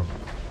awesome.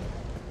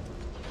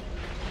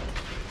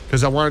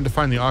 Because I wanted to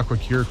find the Aqua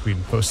Cure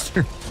Queen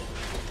poster.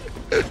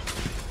 All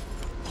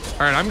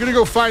right, I'm gonna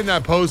go find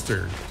that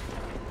poster.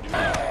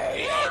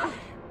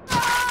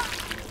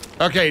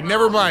 Okay,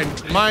 never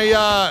mind.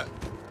 My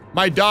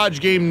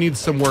dodge game needs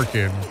some work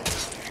in,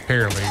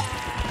 apparently.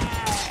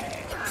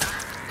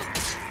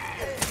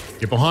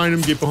 Get behind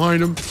him, get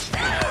behind him.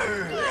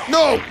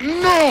 No,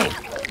 no!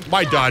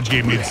 My dodge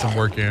game needs some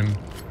work in.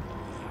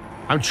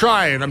 I'm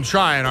trying,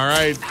 all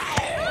right?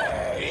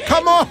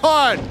 Come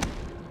on!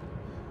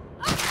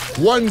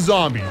 One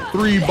zombie,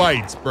 3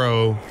 bites,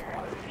 bro.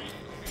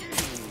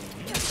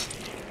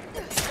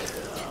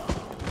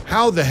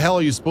 How the hell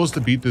are you supposed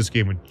to beat this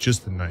game with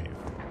just a knife?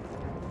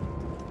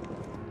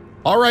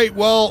 All right,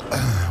 well,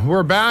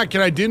 we're back,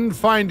 and I didn't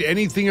find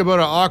anything about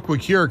an Aqua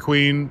Cure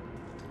Queen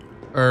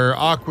or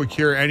Aqua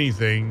Cure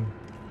anything.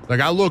 Like,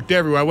 I looked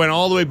everywhere. I went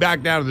all the way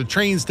back down to the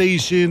train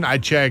station. I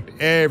checked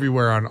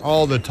everywhere on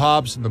all the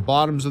tops and the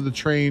bottoms of the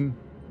train.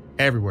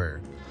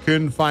 Everywhere.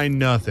 Couldn't find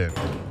nothing.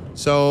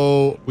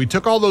 So we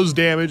took all those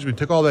damage. We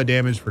took all that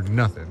damage for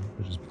nothing,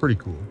 which is pretty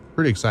cool.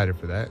 Pretty excited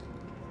for that.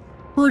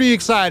 Pretty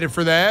excited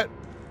for that.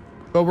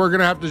 But we're going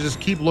to have to just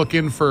keep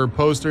looking for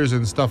posters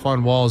and stuff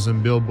on walls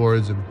and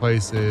billboards and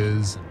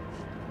places.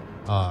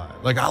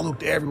 Like, I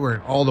looked everywhere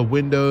in all the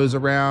windows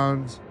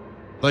around.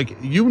 Like,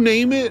 you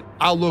name it,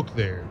 I'll look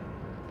there.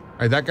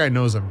 All right, that guy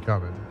knows I'm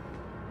coming.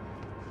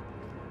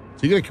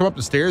 So you gonna come up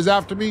the stairs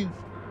after me?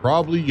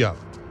 Probably, yup.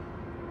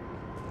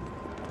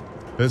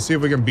 Let's see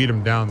if we can beat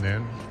him down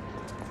then.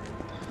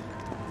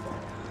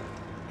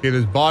 Okay,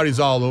 there's bodies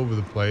all over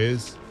the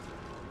place.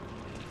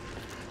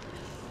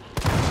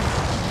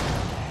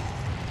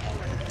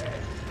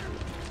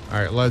 All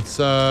right, let's,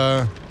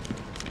 I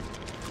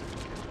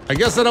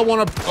guess I don't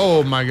want to,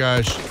 oh my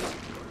gosh.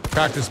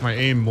 Practice my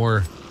aim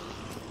more.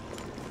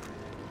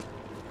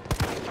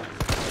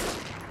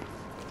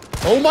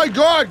 Oh my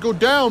God, go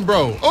down,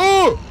 bro.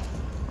 Oh!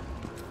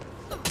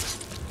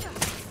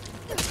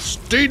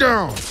 Stay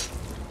down.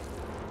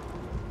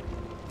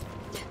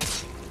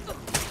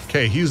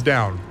 Okay, he's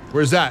down.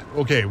 Where's that?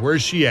 Okay,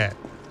 where's she at?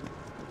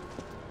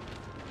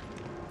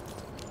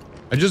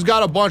 I just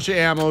got a bunch of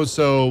ammo,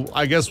 so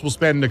I guess we'll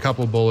spend a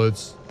couple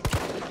bullets.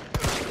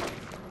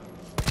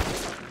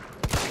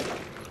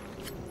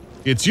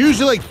 It's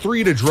usually like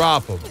 3 to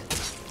drop them.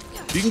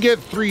 You can get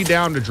 3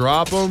 down to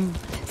drop them.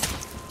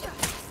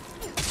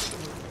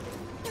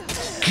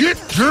 Get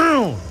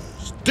down!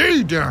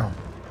 Stay down!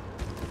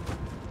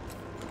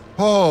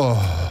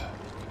 Oh.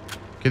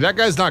 Okay, that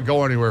guy's not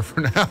going anywhere for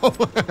now.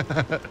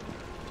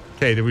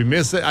 Okay, did we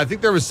miss it? I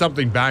think there was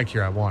something back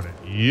here I wanted.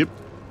 Yep.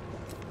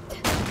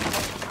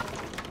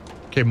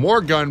 Okay, more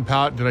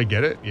gunpowder. Did I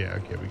get it? Yeah,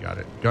 okay, we got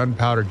it.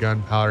 Gunpowder,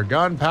 gunpowder,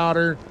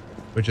 gunpowder,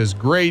 which is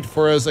great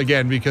for us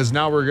again because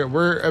now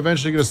we're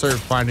eventually gonna start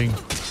finding.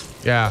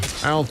 Yeah,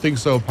 I don't think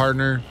so,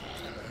 partner.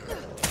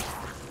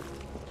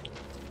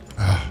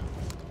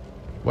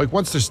 Like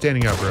once they're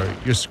standing up, bro,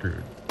 you're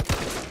screwed.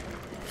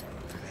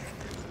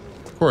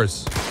 Of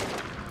course.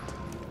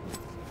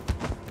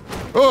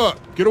 Oh,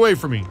 get away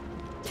from me.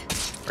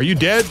 Are you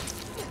dead?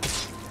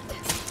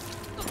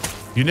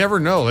 You never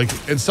know, like,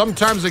 and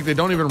sometimes like they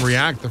don't even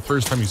react the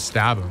first time you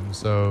stab them,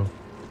 so.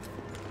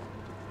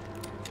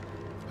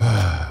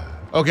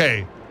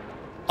 Okay.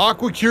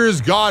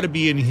 Aquacure's gotta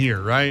be in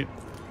here, right?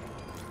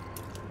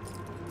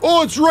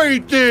 Oh, it's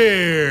right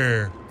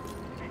there.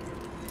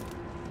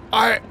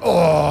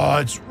 Oh,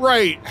 it's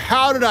right.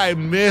 How did I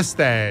miss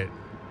that?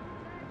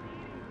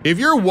 If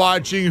you're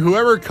watching,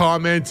 whoever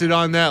commented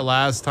on that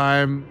last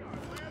time,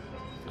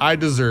 I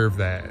deserve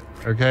that,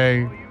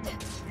 okay?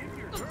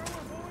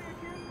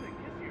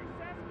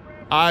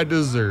 I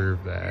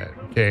deserve that.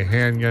 Okay,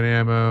 handgun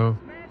ammo.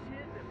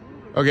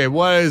 Okay,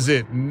 what is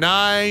it?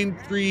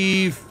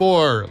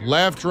 934.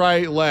 Left,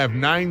 right, left.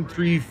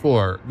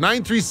 934.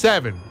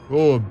 937.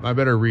 Oh, I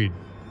better read.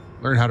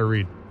 Learn how to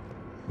read.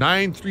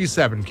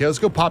 937. Okay, let's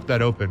go pop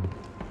that open.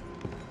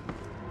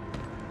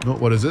 Oh,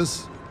 what is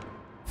this?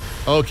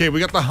 Okay,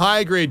 we got the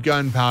high-grade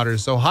gunpowder.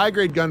 So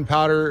high-grade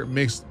gunpowder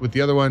mixed with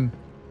the other one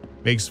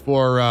makes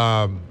for,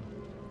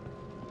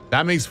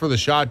 that makes for the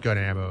shotgun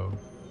ammo.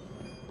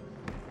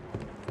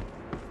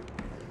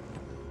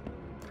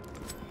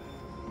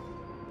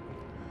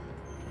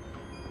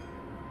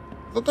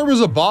 I thought there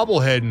was a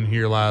bobblehead in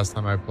here last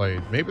time I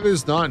played. Maybe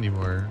there's not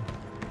anymore.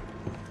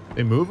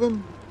 They move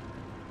them?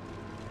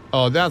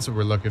 Oh, that's what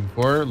we're looking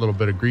for. A little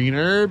bit of green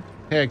herb.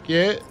 Heck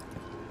yeah.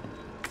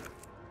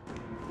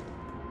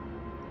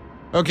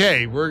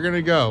 Okay, we're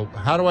gonna go.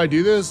 How do I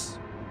do this?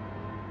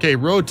 Okay,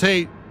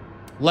 rotate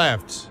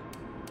left.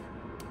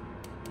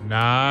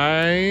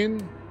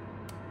 9,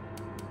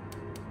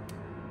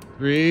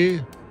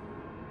 3,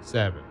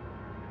 7.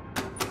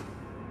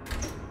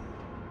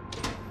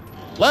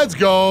 Let's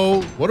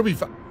go. What do we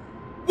find?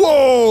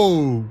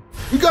 Whoa!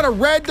 We got a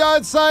red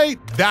dot sight?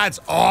 That's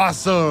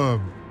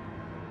awesome.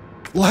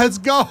 Let's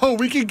go.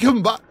 We can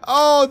combine.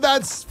 Oh,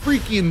 that's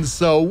freaking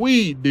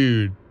sweet,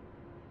 dude.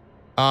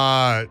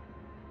 Reactivate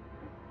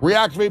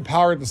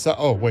power at the side.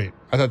 Oh, wait.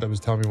 I thought that was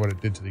telling me what it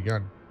did to the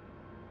gun.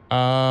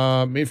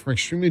 Made from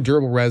extremely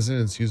durable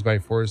resin. It's used by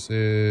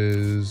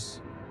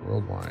forces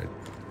worldwide.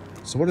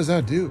 So what does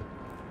that do?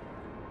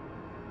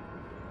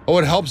 Oh,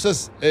 it helps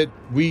us.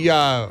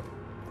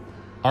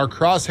 Our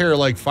crosshair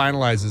like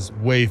finalizes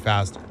way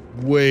faster,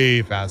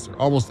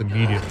 almost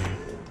immediately.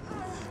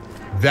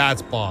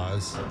 That's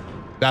boss.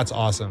 That's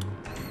awesome.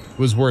 It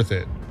was worth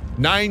it.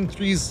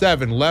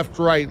 937, left,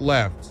 right,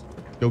 left.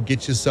 Go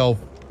get yourself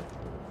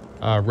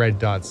red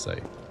dot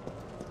sight.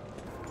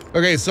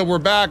 Okay, so we're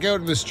back out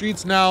in the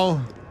streets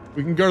now.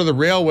 We can go to the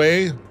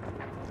railway.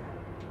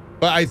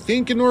 But I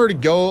think in order to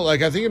go,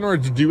 like, I think in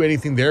order to do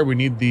anything there, we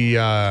need the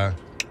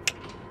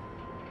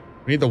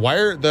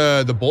wire,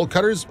 the bolt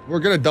cutters. We're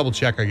gonna double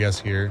check, I guess,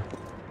 here.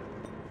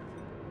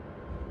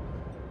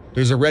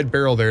 There's a red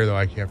barrel there, though.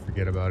 I can't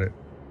forget about it.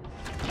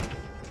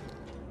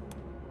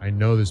 I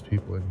know there's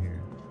people in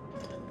here.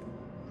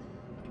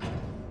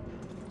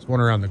 There's one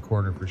around the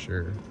corner for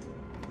sure.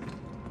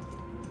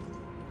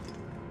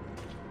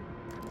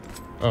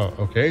 Oh,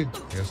 okay.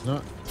 Guess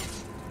not.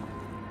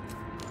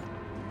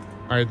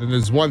 All right, then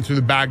there's one through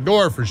the back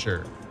door for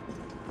sure.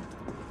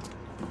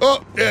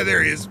 Oh, yeah,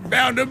 there he is.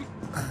 Found him.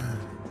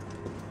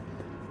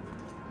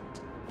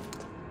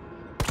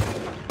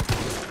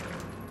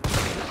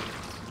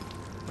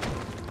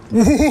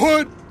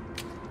 What?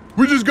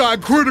 We just got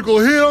a critical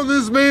hit on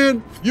this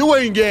man? You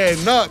ain't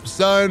getting up,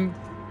 son.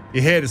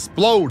 Your head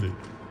exploded.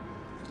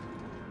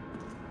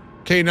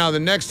 Okay, now the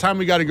next time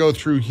we got to go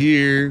through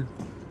here.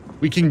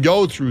 We can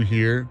go through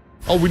here.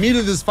 Oh, we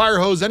needed this fire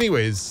hose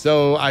anyways,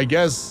 so I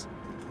guess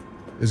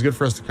is good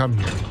for us to come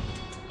here.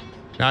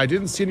 Now, I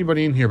didn't see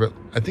anybody in here, but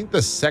I think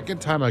the second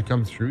time I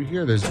come through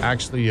here, there's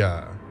actually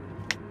the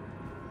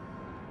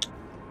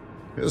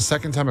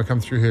second time I come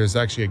through here, there's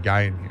actually a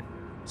guy in here.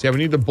 So yeah, we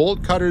need the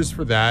bolt cutters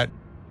for that.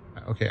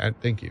 Okay,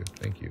 thank you.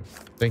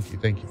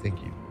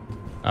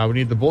 We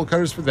need the bolt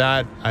cutters for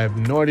that. I have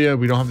no idea.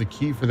 We don't have the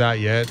key for that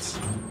yet.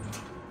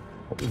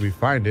 Hopefully we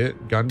find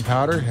it.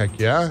 Gunpowder, heck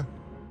yeah.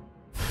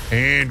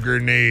 Hand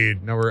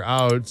grenade. Now we're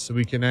out, so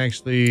we can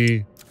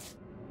actually...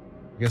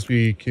 I guess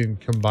we can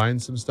combine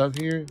some stuff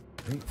here.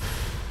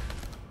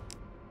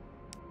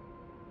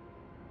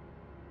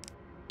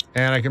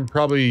 And I can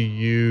probably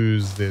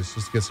use this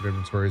just to get some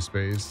inventory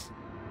space.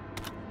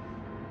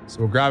 So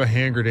we'll grab a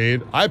hand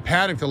grenade. I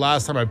panicked the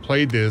last time I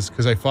played this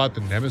because I fought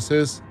the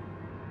Nemesis.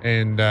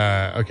 And,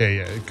 okay,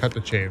 yeah, cut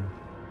the chain.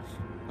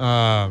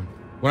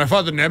 When I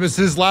fought the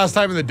Nemesis last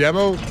time in the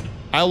demo,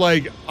 I,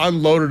 like,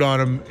 unloaded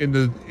on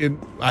him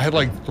I had,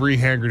 like, 3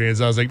 hand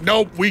grenades. I was like,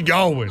 nope, we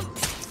going.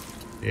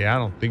 Yeah, I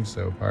don't think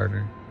so,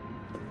 partner.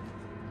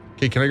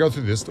 Okay, can I go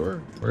through this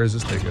door? Where does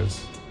this take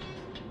us?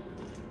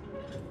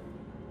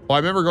 Well, I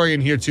remember going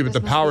in here too, but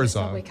the power's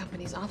off. Subway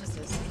company's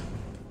offices.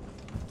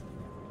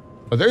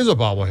 Oh, there's a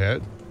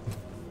bobblehead.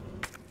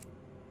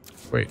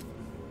 Wait.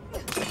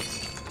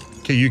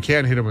 Okay, you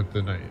can hit him with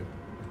the knife.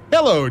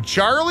 Hello,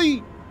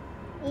 Charlie.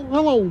 Oh,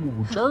 hello,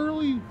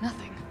 Charlie.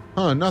 Nothing.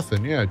 Huh,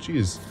 nothing. Yeah,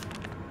 jeez.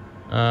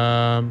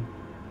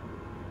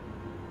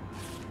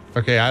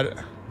 Okay,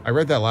 I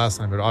read that last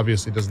time, but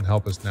obviously it doesn't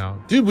help us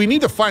now. Dude, we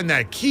need to find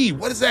that key.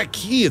 What is that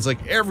key? It's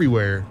like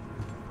everywhere.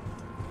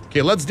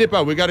 Okay, let's dip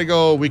out. We gotta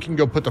go. We can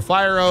go put the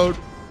fire out.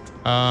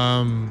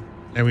 And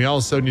we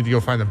also need to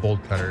go find the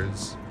bolt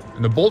cutters.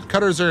 And the bolt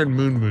cutters are in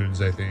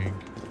moons, I think.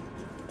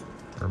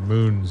 Or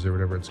moons, or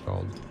whatever it's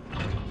called.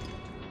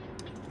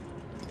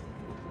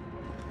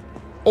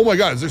 Oh my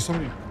god, is there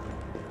somebody?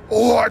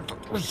 Oh, I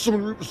thought there was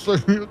somebody right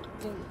beside me.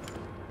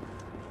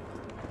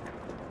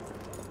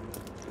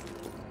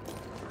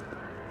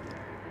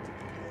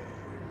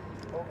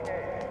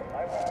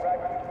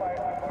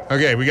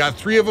 Okay, we got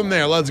 3 of them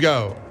there. Let's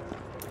go.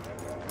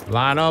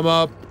 Line them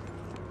up.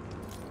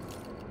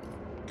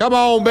 Come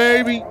on,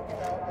 baby.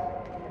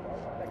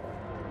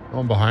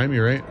 Going behind me,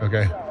 right?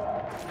 Okay.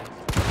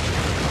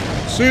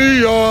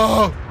 See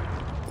ya.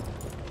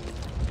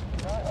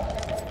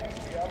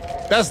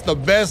 That's the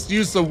best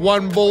use of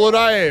 1 bullet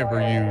I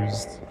ever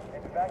used.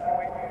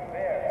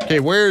 Okay,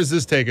 where does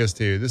this take us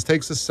to? This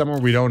takes us somewhere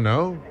we don't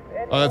know.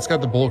 Oh, that's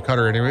got the bolt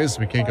cutter anyways,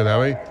 so we can't go that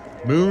way.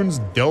 Moon's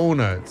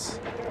Donuts.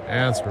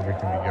 That's where we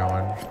can be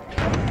going.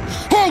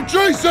 Oh,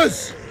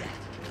 Jesus!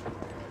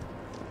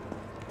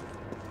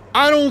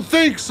 I don't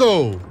think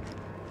so.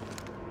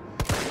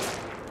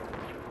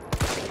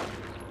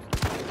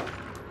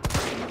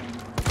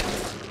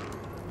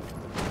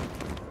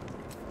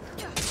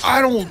 I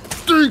don't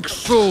think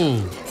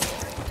so.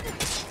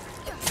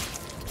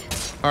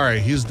 All right,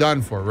 he's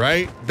done for,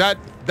 right? That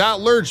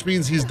lurch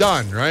means he's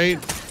done, right?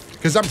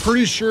 Because I'm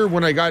pretty sure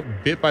when I got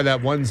bit by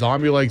that one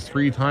zombie like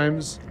 3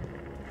 times,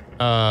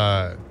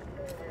 I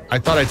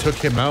thought I took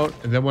him out,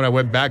 and then when I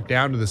went back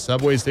down to the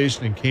subway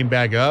station and came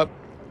back up,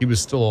 he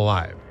was still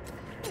alive.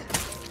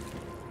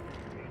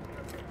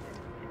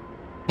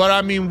 But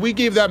I mean, we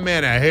gave that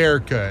man a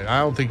haircut. I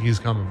don't think he's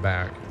coming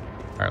back.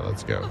 All right,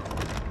 let's go.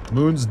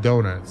 Moon's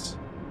Donuts.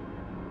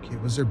 Okay,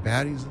 was there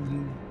baddies in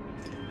here?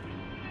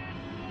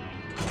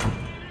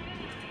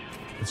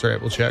 That's right,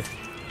 we'll check.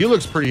 He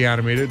looks pretty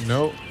animated.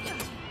 No.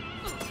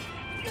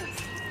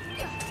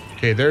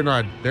 Okay, they're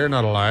not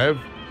alive.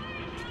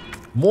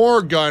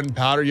 More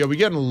gunpowder. Yo, we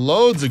getting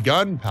loads of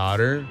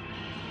gunpowder.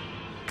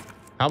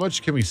 How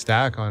much can we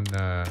stack on,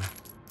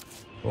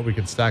 well, we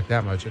can stack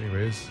that much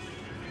anyways.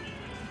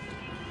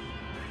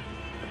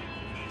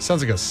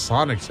 Sounds like a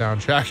Sonic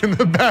soundtrack in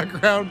the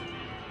background.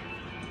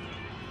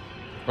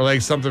 Or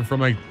like something from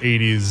like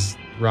 80s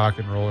rock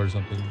and roll or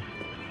something.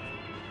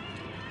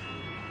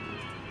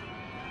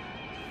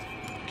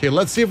 Okay,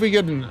 let's see if we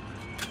can...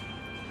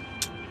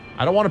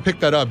 I don't want to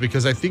pick that up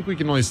because I think we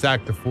can only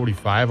stack to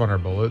 45 on our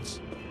bullets.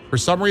 For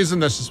some reason,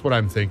 that's just what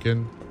I'm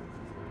thinking.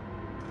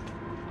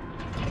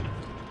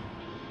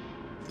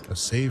 A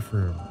safe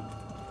room.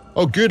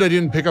 Oh, good, I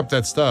didn't pick up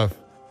that stuff.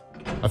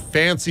 A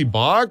fancy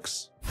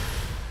box?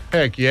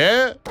 Heck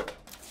yeah.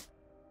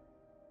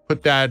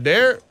 Put that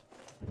there.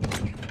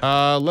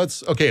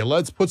 Let's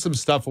put some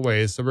stuff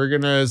away. So we're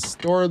gonna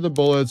store the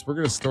bullets. We're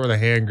gonna store the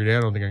hand grenade.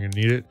 I don't think I'm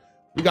gonna need it.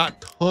 We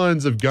got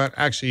tons of we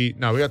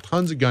got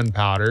tons of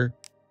gunpowder.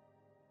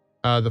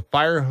 The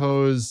fire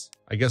hose,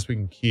 I guess we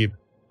can keep.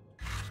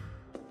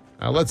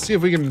 Let's see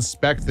if we can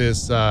inspect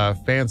this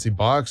fancy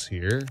box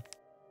here.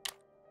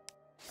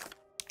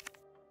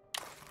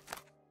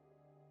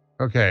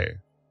 Okay.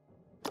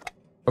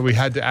 But we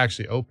had to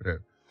actually open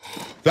it.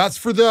 That's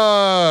for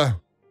the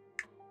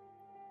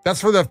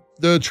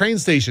train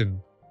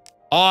station.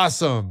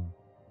 Awesome.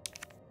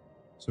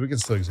 So we can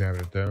still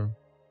examine it though.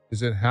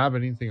 Does it have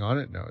anything on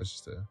it? No, it's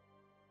just a...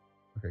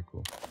 Okay,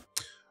 cool.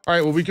 All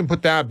right, well, we can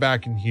put that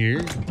back in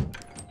here.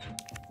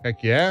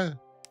 Heck yeah.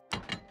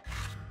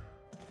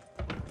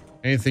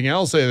 Anything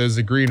else? Hey, there's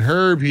a green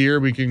herb here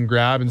we can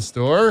grab and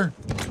store.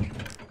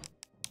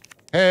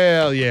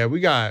 Hell yeah, we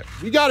got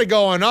it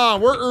going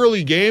on. We're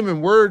early game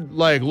and we're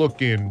like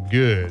looking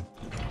good.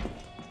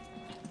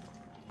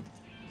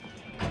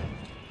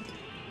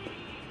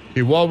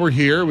 Okay, while we're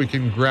here, we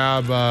can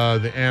grab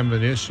the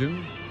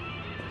ammunition.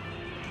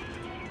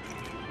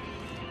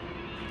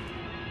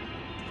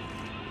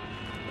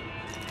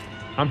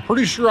 I'm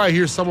pretty sure I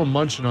hear someone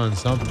munching on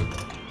something.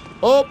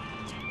 Oh,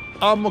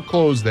 I'm gonna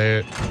close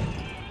that.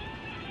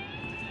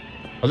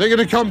 Are they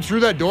gonna come through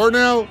that door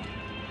now?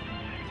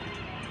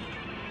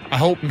 I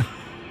hope not.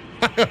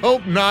 I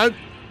hope not.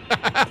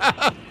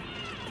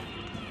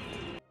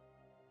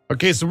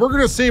 Okay, so we're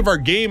gonna save our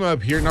game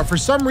up here. Now, for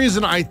some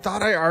reason, I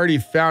thought I already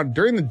found,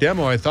 during the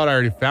demo, I thought I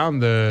already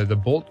found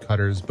the bolt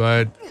cutters,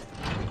 but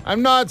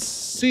I'm not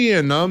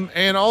seeing them.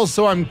 And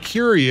also, I'm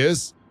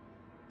curious,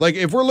 like,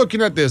 if we're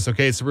looking at this,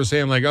 okay, so we're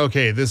saying like,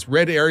 okay, this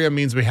red area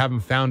means we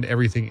haven't found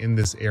everything in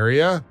this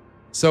area.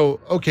 So,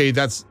 okay,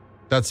 that's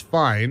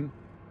fine.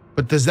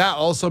 But does that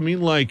also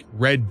mean like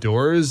red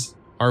doors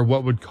are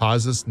what would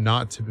cause us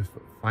not to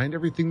find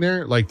everything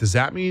there? Like, does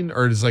that mean,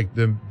 or does like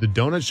the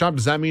donut shop,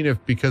 does that mean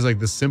if, because like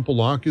the simple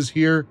lock is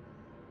here,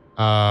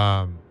 you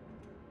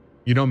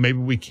know, maybe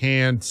we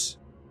can't,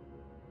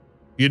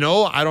 you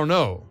know, I don't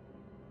know.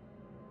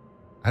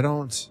 I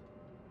don't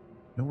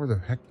know where the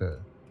heck the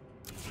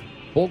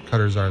bolt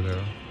cutters are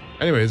though.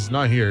 Anyways,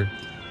 not here.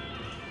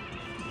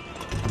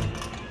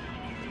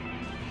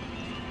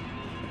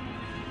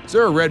 Is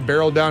there a red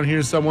barrel down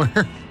here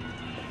somewhere?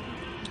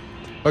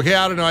 Okay,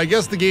 I don't know. I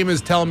guess the game is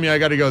telling me I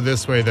got to go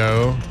this way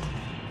though.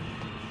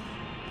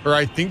 Or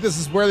I think this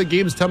is where the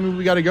game's telling me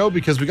we got to go,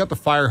 because we got the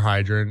fire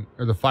hydrant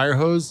or the fire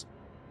hose.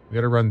 We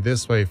got to run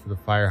this way for the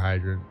fire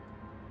hydrant.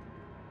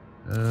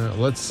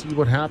 Let's see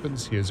what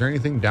happens here. Is there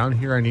anything down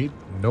here I need?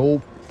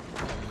 Nope.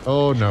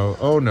 Oh no.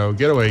 Oh no.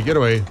 Get away. Get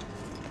away.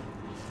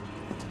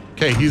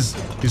 Okay, he's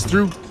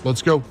through.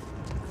 Let's go.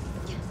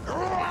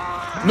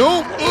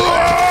 No.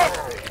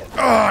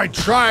 Oh, I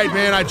tried,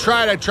 man. I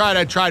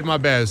tried my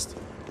best.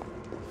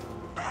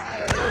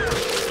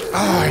 Oh,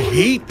 I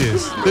hate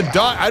this. The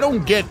dodge. I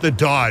don't get the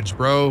dodge,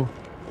 bro.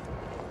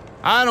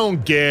 I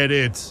don't get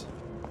it.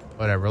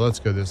 Whatever. Let's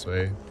go this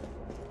way.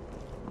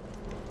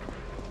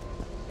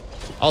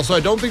 Also, I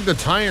don't think the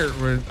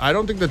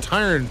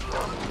tyrant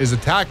is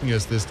attacking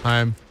us this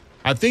time.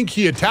 I think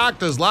he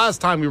attacked us last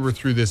time we were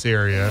through this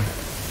area.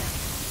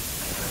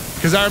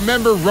 Because I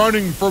remember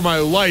running for my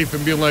life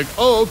and being like,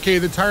 oh, okay,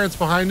 the tyrant's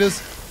behind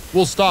us.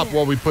 We'll stop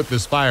while we put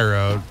this fire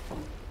out.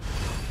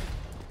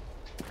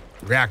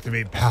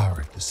 Reactivate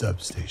power at the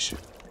substation.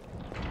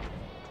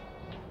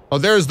 Oh,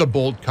 there's the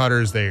bolt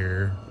cutters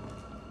there.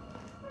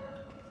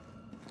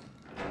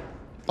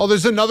 Oh,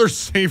 there's another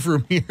save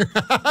room here.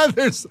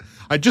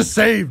 I just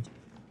saved.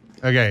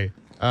 Okay.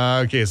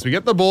 Okay, so we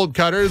get the bolt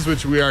cutters,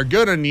 which we are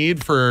gonna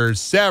need for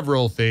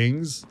several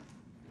things.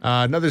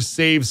 Another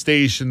save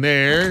station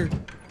there.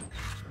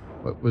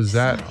 What was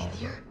that?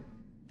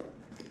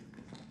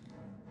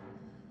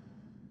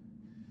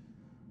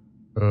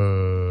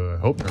 I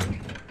hope not.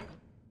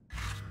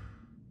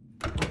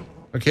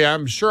 Okay,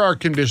 I'm sure our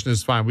condition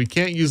is fine. We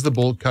can't use the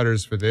bolt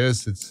cutters for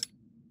this. It's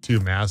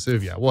too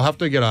massive. Yeah, we'll have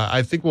to get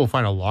I think we'll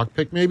find a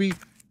lockpick maybe,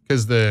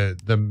 because the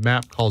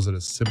map calls it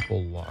a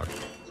simple lock.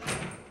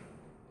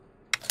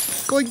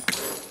 Clink.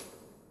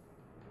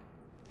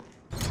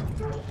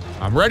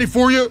 I'm ready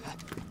for you.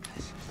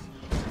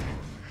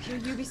 You're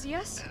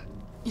U.B.C.S?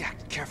 Yeah,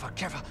 careful,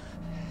 careful.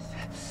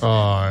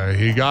 Oh,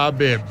 he got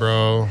bit,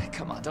 bro.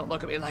 Come on, don't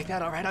look at me like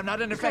that, all right? I'm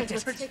not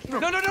infected. No,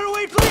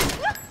 wait, please!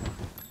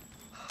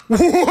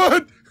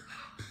 What?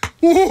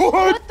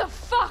 What the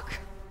fuck?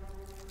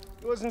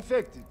 He was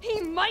infected.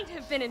 He might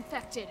have been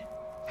infected.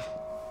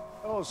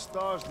 Oh,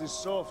 stars, this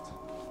soft.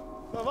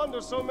 No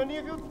wonder so many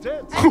of you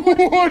dead.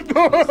 What the?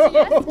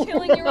 U.B.C.S.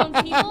 killing your own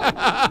people?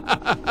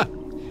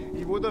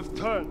 He would have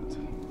turned.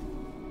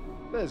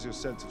 There's your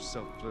sense of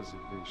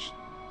self-preservation.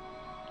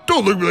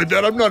 Don't look like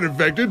that. I'm not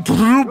infected.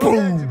 Go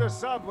back to the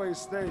subway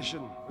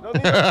station. We don't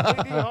need a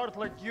bleeding heart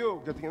like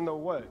you getting in the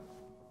way.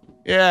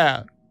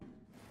 Yeah.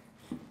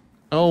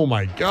 Oh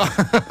my god.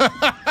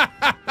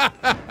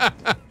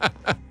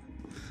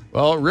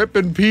 Well, rip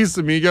in peace,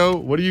 amigo.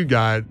 What do you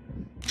got?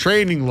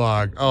 Training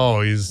log. Oh,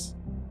 he's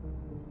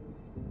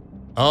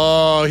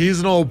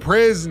an old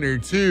prisoner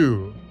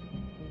too.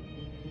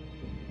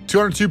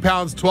 202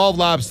 pounds, 12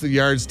 laps to the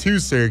yards, 2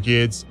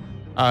 circuits.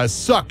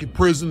 Suck at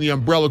prison. The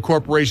Umbrella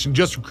Corporation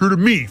just recruited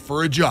me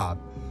for a job.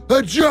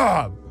 A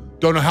job!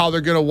 Don't know how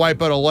they're gonna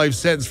wipe out a life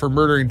sentence for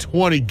murdering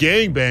 20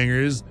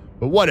 gangbangers,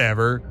 but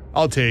whatever.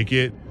 I'll take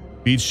it.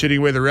 Beats shitting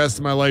away the rest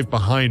of my life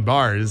behind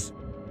bars.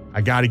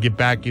 I gotta get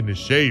back into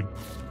shape.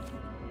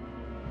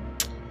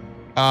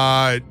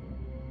 Caught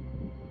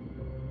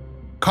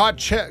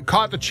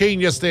the chain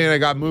yesterday and I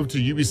got moved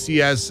to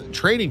U.B.C.S.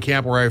 training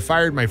camp where I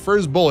fired my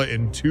first bullet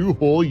in 2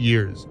 whole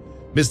years.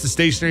 Missed a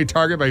stationary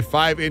target by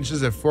 5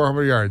 inches at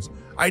 400 yards.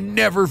 I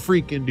never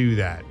freaking do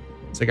that.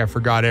 It's like I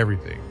forgot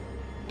everything.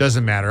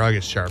 Doesn't matter, I'll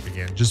get sharp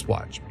again. Just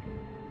watch me.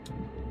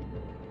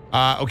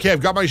 Okay,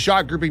 I've got my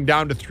shot grouping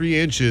down to 3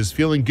 inches.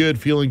 Feeling good,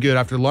 feeling good.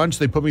 After lunch,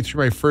 they put me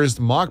through my first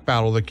mock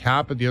battle. The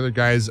Cap and the other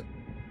guys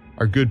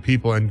are good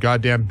people and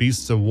goddamn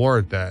beasts of war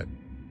at that.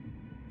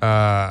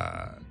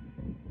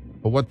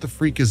 But what the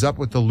freak is up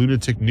with the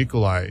lunatic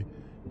Nikolai?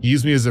 He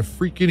used me as a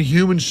freaking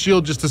human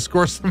shield just to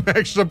score some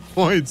extra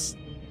points.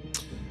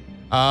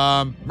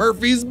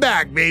 Murphy's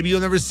back, baby.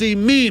 You'll never see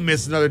me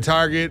miss another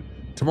target.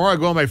 Tomorrow I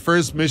go on my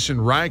first mission,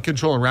 riot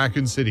control in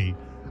Raccoon City.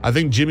 I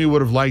think Jimmy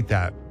would have liked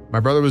that. My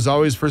brother was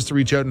always first to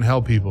reach out and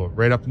help people,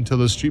 right up until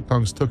those street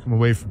punks took him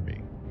away from me.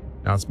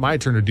 Now it's my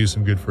turn to do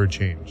some good for a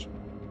change,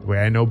 the way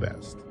I know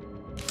best.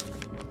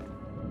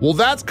 Well,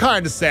 that's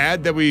kind of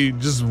sad that we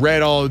just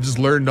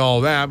learned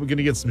all that. We're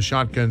gonna get some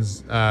shotgun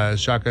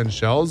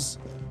shells.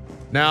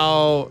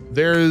 Now,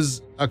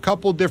 there's a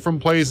couple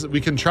different places we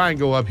can try and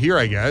go up here,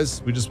 I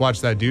guess. We just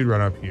watched that dude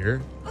run up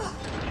here.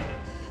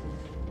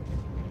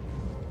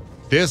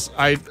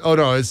 Oh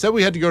no, it said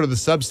we had to go to the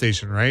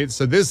substation, right?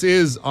 So this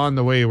is on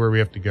the way where we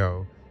have to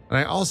go. And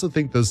I also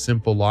think those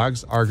simple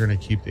logs are gonna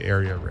keep the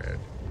area red.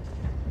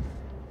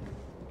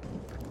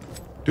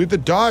 Dude, the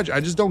dodge,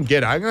 I just don't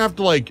get it. I'm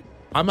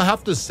gonna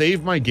have to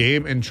save my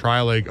game and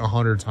try like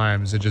 100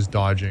 times at just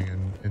dodging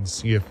and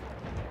see if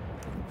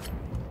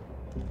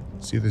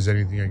there's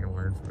anything I can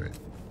learn from it.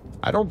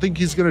 I don't think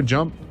he's gonna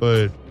jump,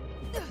 but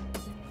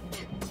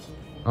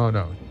oh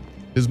no,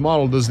 his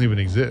model doesn't even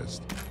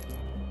exist.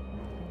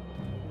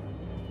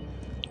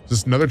 Is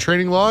this another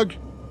training log?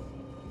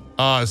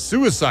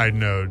 Suicide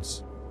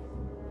nodes.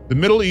 The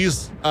Middle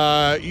East,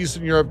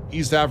 Eastern Europe,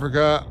 East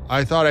Africa.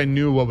 I thought I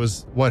knew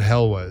what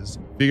hell was.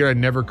 Figured I'd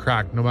never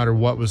crack no matter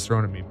what was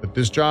thrown at me. But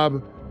this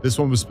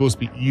one was supposed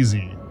to be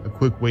easy, a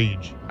quick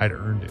wage. I'd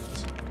earned it.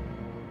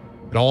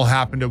 It all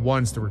happened at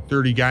once. There were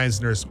 30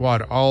 guys in our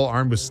squad, all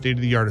armed with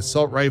state-of-the-art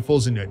assault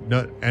rifles,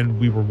 and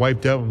we were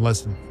wiped out in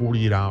less than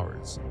 48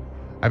 hours.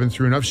 I've been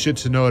through enough shit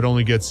to know it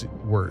only gets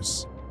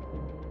worse.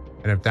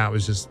 And if that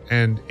was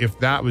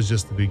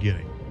just the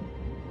beginning.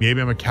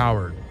 Maybe I'm a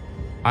coward.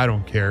 I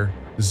don't care.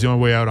 This is the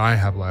only way out I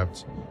have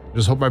left.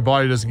 Just hope my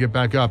body doesn't get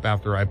back up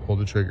after I pull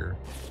the trigger.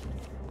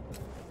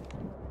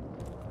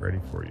 Ready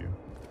for you.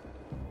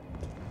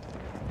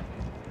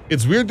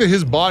 It's weird that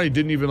his body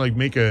didn't even like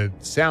make a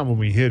sound when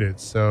we hit it,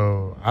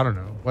 so I don't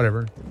know.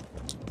 Whatever.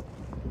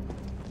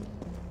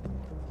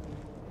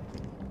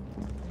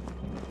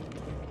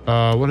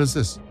 What is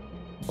this?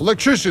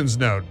 Electrician's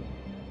node.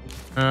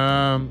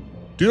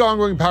 Due to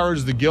ongoing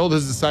powers, the guild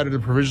has decided to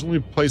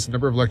provisionally place a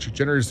number of electric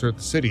generators throughout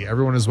the city.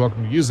 Everyone is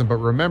welcome to use them, but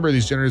remember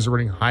these generators are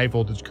running high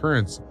voltage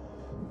currents.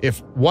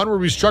 If one were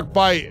to be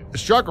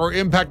struck or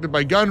impacted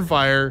by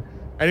gunfire,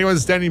 anyone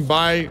standing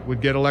by would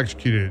get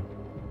electrocuted.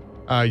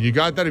 You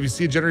got that? If you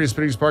see a generator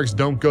spitting sparks,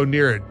 don't go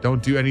near it.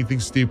 Don't do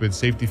anything stupid.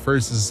 Safety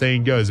first, as the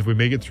saying goes. If we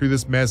make it through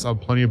this mess, I'll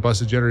have plenty of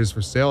busted generators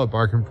for sale at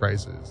bargain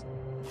prices.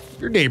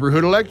 Your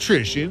neighborhood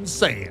electrician,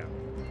 Sam.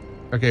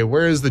 Okay,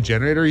 where is the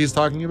generator he's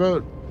talking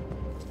about?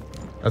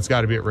 That's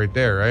got to be it right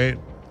there, right?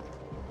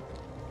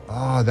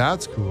 Oh,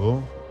 that's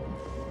cool.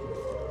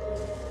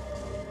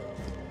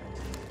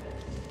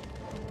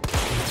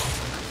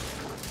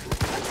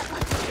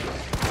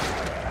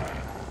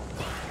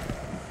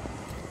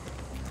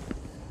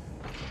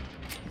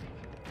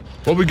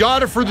 Well, we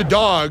got it for the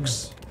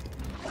dogs.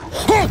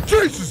 Oh,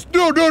 Jesus!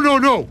 No, no, no,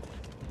 no!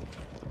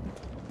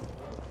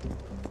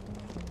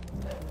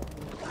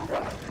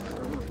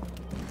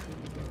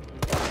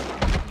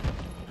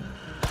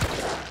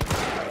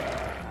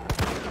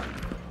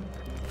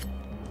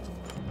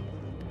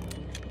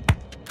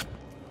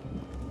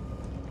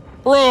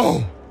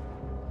 Bro!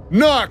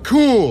 Not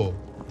cool!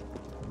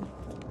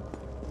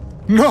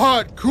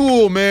 Not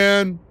cool,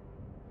 man!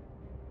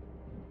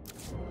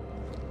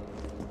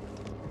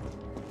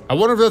 I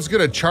wonder if that's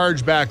gonna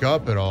charge back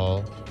up at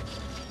all.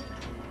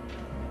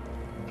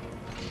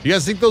 You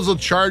guys think those will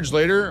charge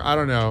later? I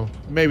don't know.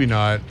 Maybe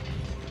not.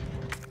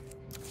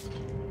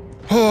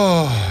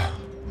 Oh,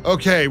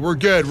 okay, we're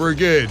good, we're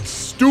good.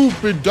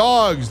 Stupid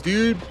dogs,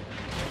 dude.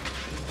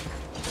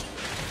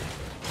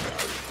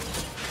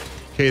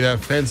 Okay, that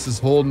fence is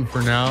holding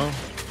for now.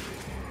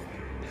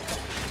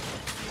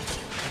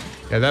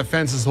 Yeah, that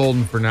fence is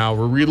holding for now.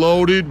 We're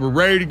reloaded, we're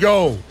ready to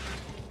go.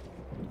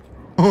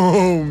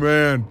 Oh,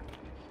 man.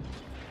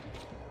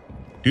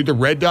 Dude, the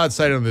red dot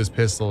sight on this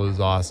pistol is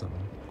awesome.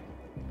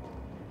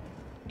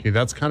 Okay,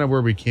 that's kind of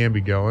where we can be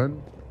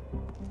going.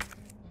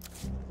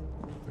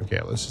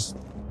 Okay, let's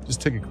just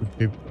take a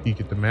quick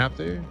peek at the map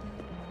there.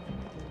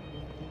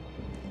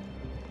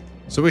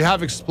 So we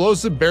have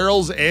explosive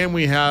barrels and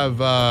we have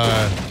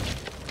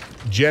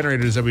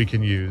generators that we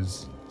can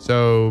use.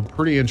 So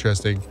pretty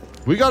interesting.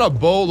 We got a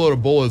boatload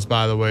of bullets,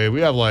 by the way. We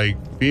have like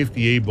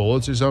 58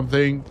 bullets or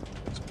something.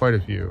 It's quite a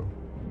few.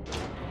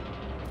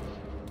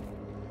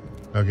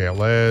 Okay,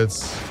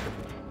 let's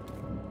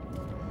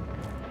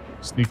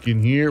sneak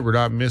in here. We're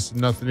not missing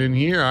nothing in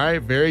here. All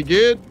right, very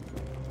good.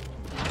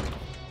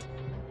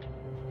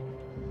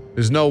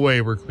 There's no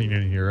way we're clean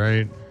in here,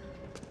 right?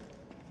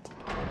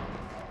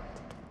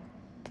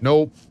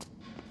 Nope.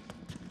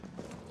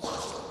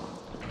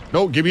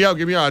 No, get me out,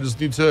 get me out. I just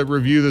need to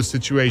review the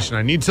situation.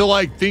 I need to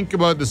like think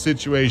about the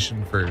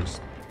situation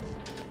first.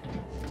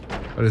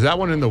 But is that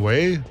one in the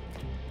way?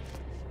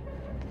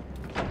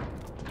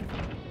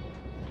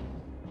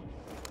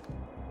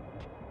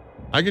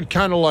 I could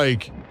kind of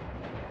like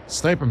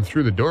snipe him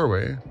through the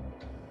doorway.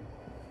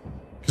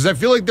 Because I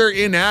feel like they're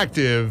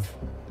inactive.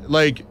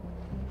 Like,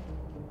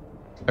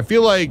 I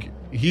feel like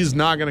he's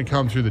not going to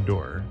come through the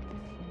door.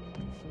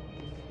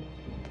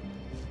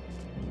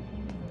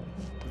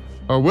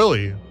 Or will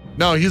he?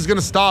 No, he's going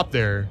to stop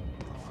there.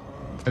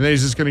 And then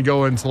he's just going to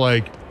go into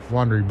like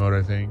wandering mode,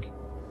 I think.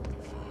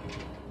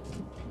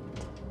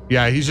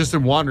 Yeah, he's just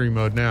in wandering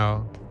mode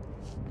now.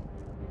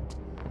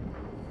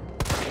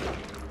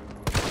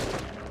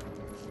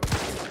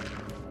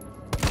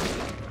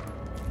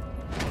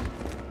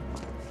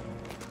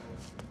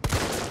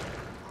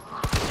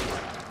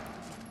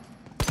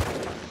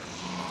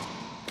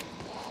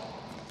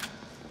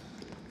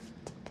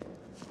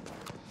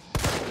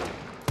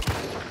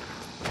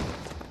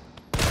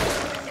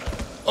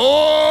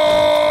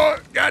 Oh,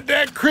 got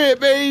that crit,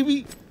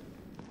 baby.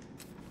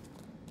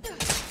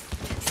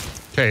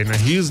 Okay, now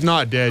he's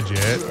not dead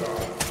yet.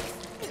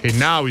 Okay,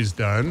 now he's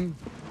done.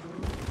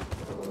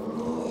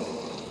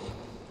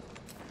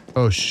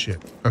 Oh, shit.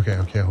 Okay,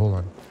 okay, hold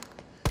on.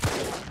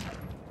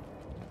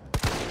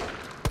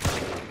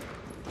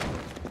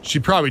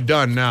 She's probably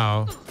done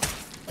now.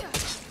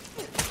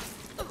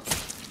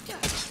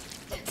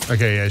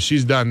 Okay, yeah,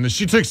 she's done.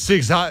 She took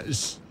six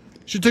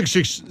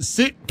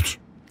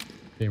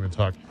can't even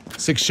talk.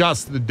 6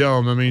 shots to the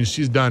dome. I mean,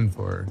 she's done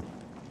for her.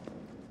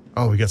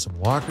 Oh, we got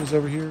some lockers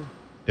over here.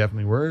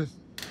 Definitely worth.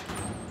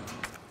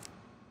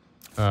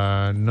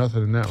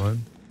 Nothing in that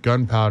one.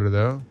 Gunpowder,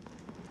 though.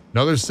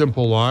 Another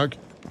simple lock.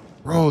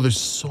 Bro, there's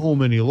so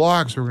many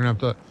locks.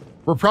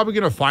 We're probably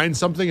gonna find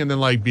something and then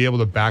like be able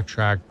to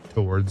backtrack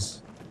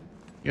towards,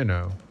 you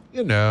know.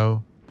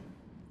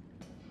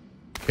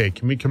 Okay,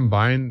 can we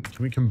combine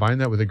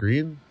that with a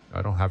green?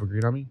 I don't have a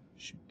green on me.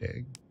 Shoot,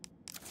 dang.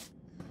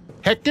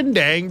 Heckin'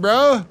 dang,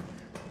 bro.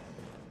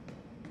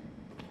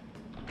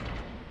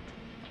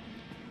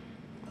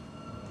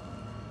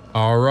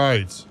 All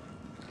right.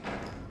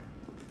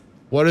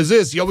 What is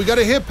this? Yo, we got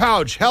a hip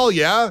pouch. Hell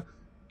yeah.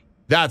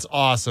 That's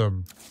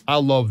awesome. I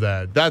love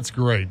that. That's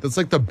great. That's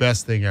like the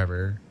best thing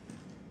ever.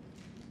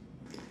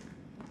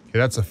 Okay,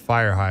 that's a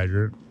fire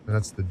hydrant.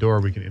 That's the door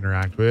we can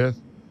interact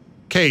with.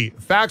 Okay,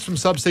 facts from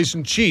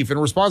Substation Chief. In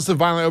response to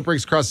violent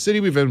outbreaks across the city,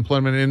 we've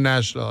implemented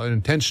an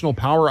intentional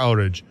power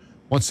outage.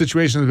 Once the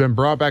situation has been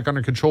brought back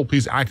under control,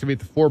 please activate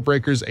the 4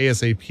 breakers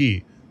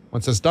ASAP.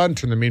 Once that's done,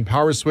 turn the main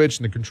power switch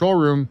in the control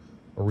room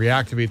or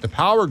reactivate the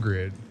power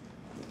grid.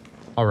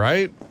 All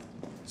right.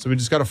 So we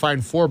just got to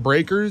find 4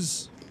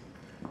 breakers.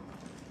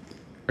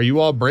 Are you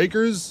all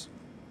breakers?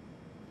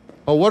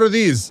 Oh, what are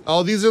these?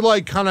 Oh, these are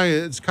like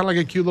it's kind of like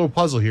a cute little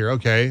puzzle here.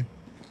 Okay.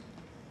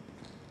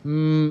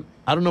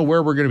 I don't know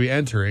where we're going to be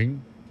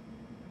entering.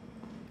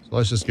 So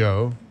let's just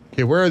go.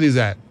 Okay, where are these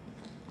at?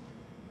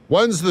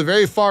 One's to the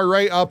very far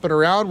right, up and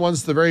around. One's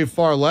to the very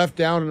far left,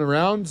 down and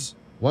around.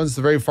 One's to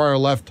the very far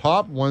left,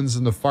 top. One's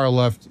in the far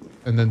left,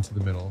 and then to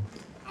the middle.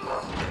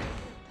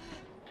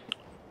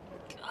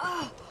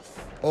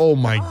 Oh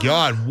my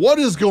God, what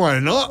is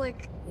going on?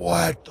 Like,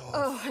 what the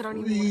I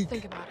don't even want to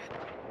think about it.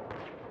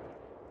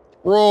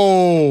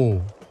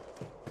 Bro.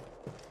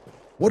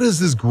 What is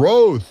this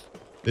growth?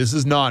 This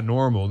is not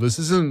normal. This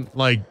isn't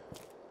like...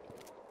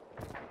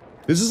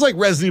 This is like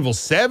Resident Evil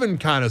 7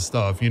 kind of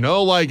stuff, you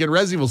know? Like in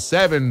Resident Evil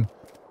 7,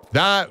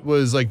 that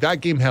was like,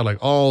 that game had like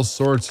all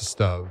sorts of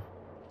stuff.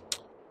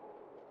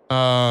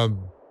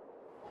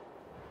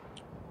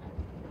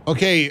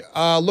 Okay,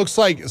 looks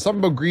like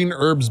something about green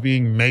herbs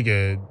being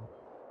mega.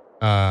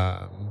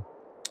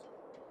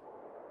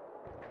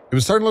 It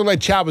was starting to look like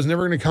Chad was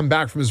never going to come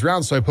back from his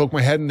round, so I poked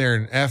my head in there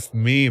and F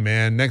me,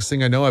 man. Next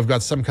thing I know, I've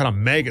got some kind of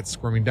maggot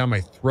squirming down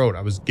my throat.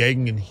 I was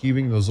gagging and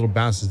heaving. Those little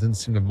bastards didn't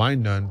seem to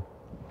mind none.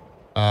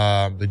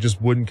 They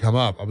just wouldn't come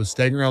up. I was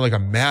staggering around like a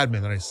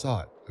madman, then I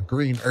saw it. A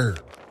green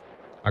herb.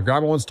 A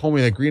grandma once told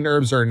me that green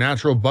herbs are a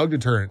natural bug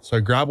deterrent, so I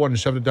grabbed one and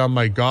shoved it down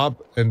my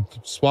gob and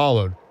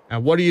swallowed.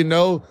 And what do you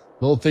know?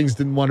 Little things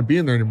didn't want to be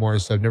in there anymore,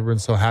 so I've never been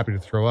so happy to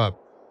throw up.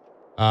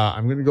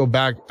 I'm going to go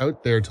back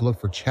out there to look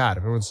for Chad.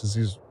 If everyone says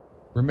he's...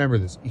 Remember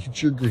this.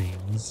 Eat your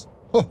greens.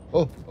 Ho,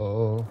 ho,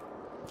 ho.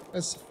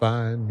 That's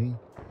funny.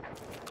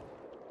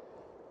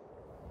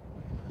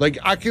 Like,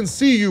 I can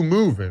see you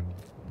moving.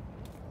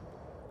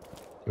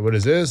 Okay, what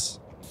is this?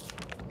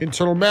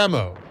 Internal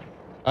memo.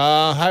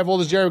 High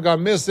voltage generator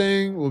gone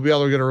missing. We'll be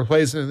able to get a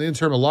replacement. In the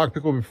interim, a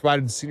lockpick will be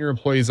provided to senior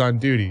employees on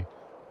duty.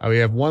 We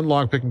have 1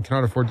 lockpick and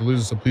cannot afford to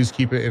lose it, so please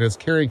keep it in its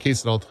carrying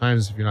case at all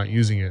times if you're not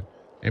using it.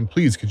 And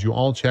please, could you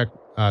all check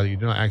that you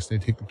do not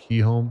accidentally take the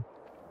key home?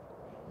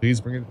 Please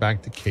bring it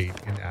back to Kate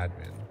in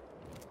admin.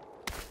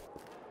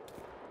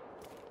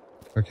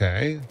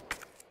 Okay.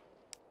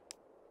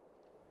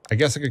 I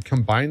guess I could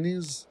combine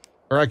these?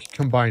 Or I could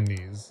combine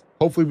these.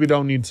 Hopefully we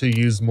don't need to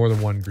use more than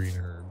 1 green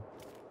herb.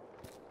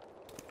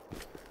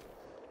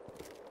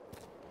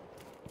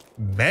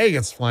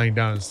 maggots flying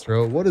down his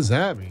throat. What does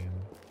that mean?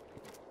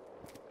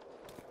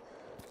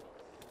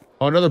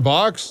 Oh, another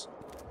box?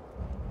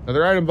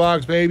 Another item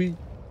box, baby.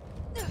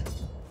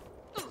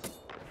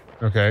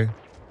 Okay.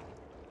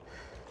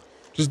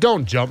 Just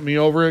don't jump me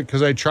over it,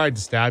 because I tried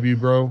to stab you,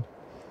 bro.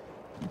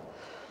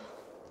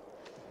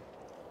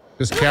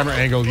 This camera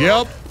angle.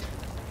 Yep.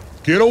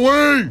 Get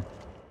away!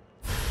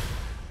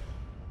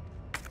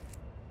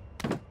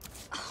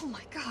 Oh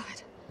my god.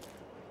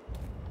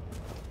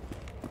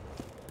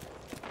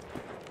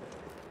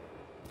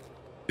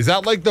 Is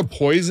that like the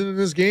poison in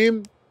this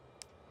game?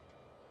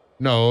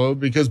 No,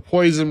 because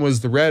poison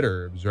was the red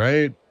herbs,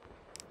 right?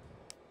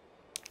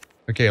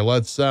 Okay,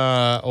 let's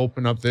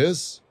open up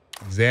this.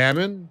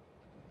 Examine.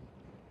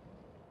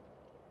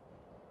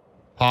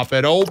 Pop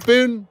it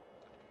open.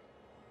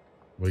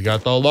 We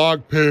got the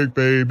lockpick,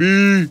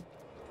 baby.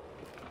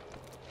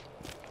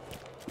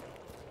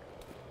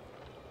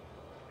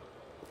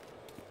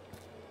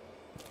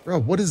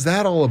 Bro, what is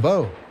that all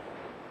about?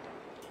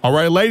 All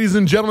right, ladies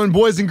and gentlemen,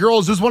 boys and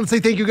girls, just want to say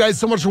thank you guys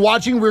so much for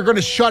watching. We're going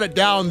to shut it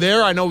down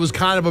there. I know it was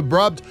kind of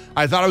abrupt.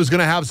 I thought I was going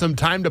to have some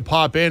time to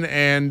pop in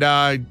and,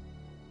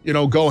 you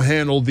know, go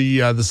handle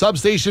the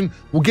substation.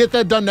 We'll get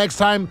that done next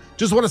time.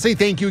 Just want to say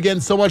thank you again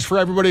so much for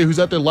everybody who's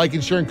out there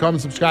liking, sharing,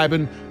 commenting,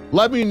 subscribing.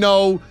 Let me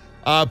know.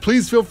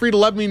 Please feel free to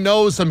let me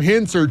know some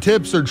hints or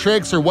tips or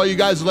tricks or what you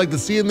guys would like to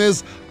see in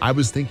this. I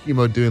was thinking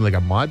about doing like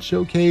a mod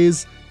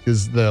showcase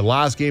because the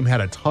last game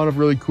had a ton of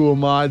really cool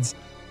mods,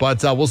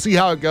 but we'll see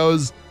how it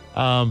goes.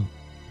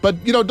 But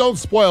you know, don't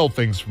spoil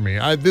things for me.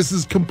 This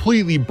is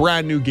completely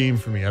brand new game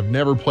for me. I've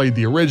never played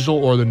the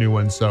original or the new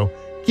one. So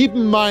keep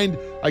in mind,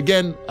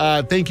 again,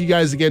 thank you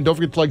guys again. Don't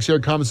forget to like, share,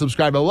 comment,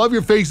 subscribe. I love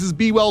your faces.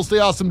 Be well, stay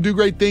awesome, do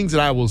great things,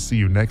 and I will see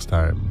you next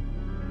time.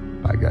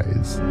 Bye,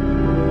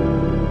 guys.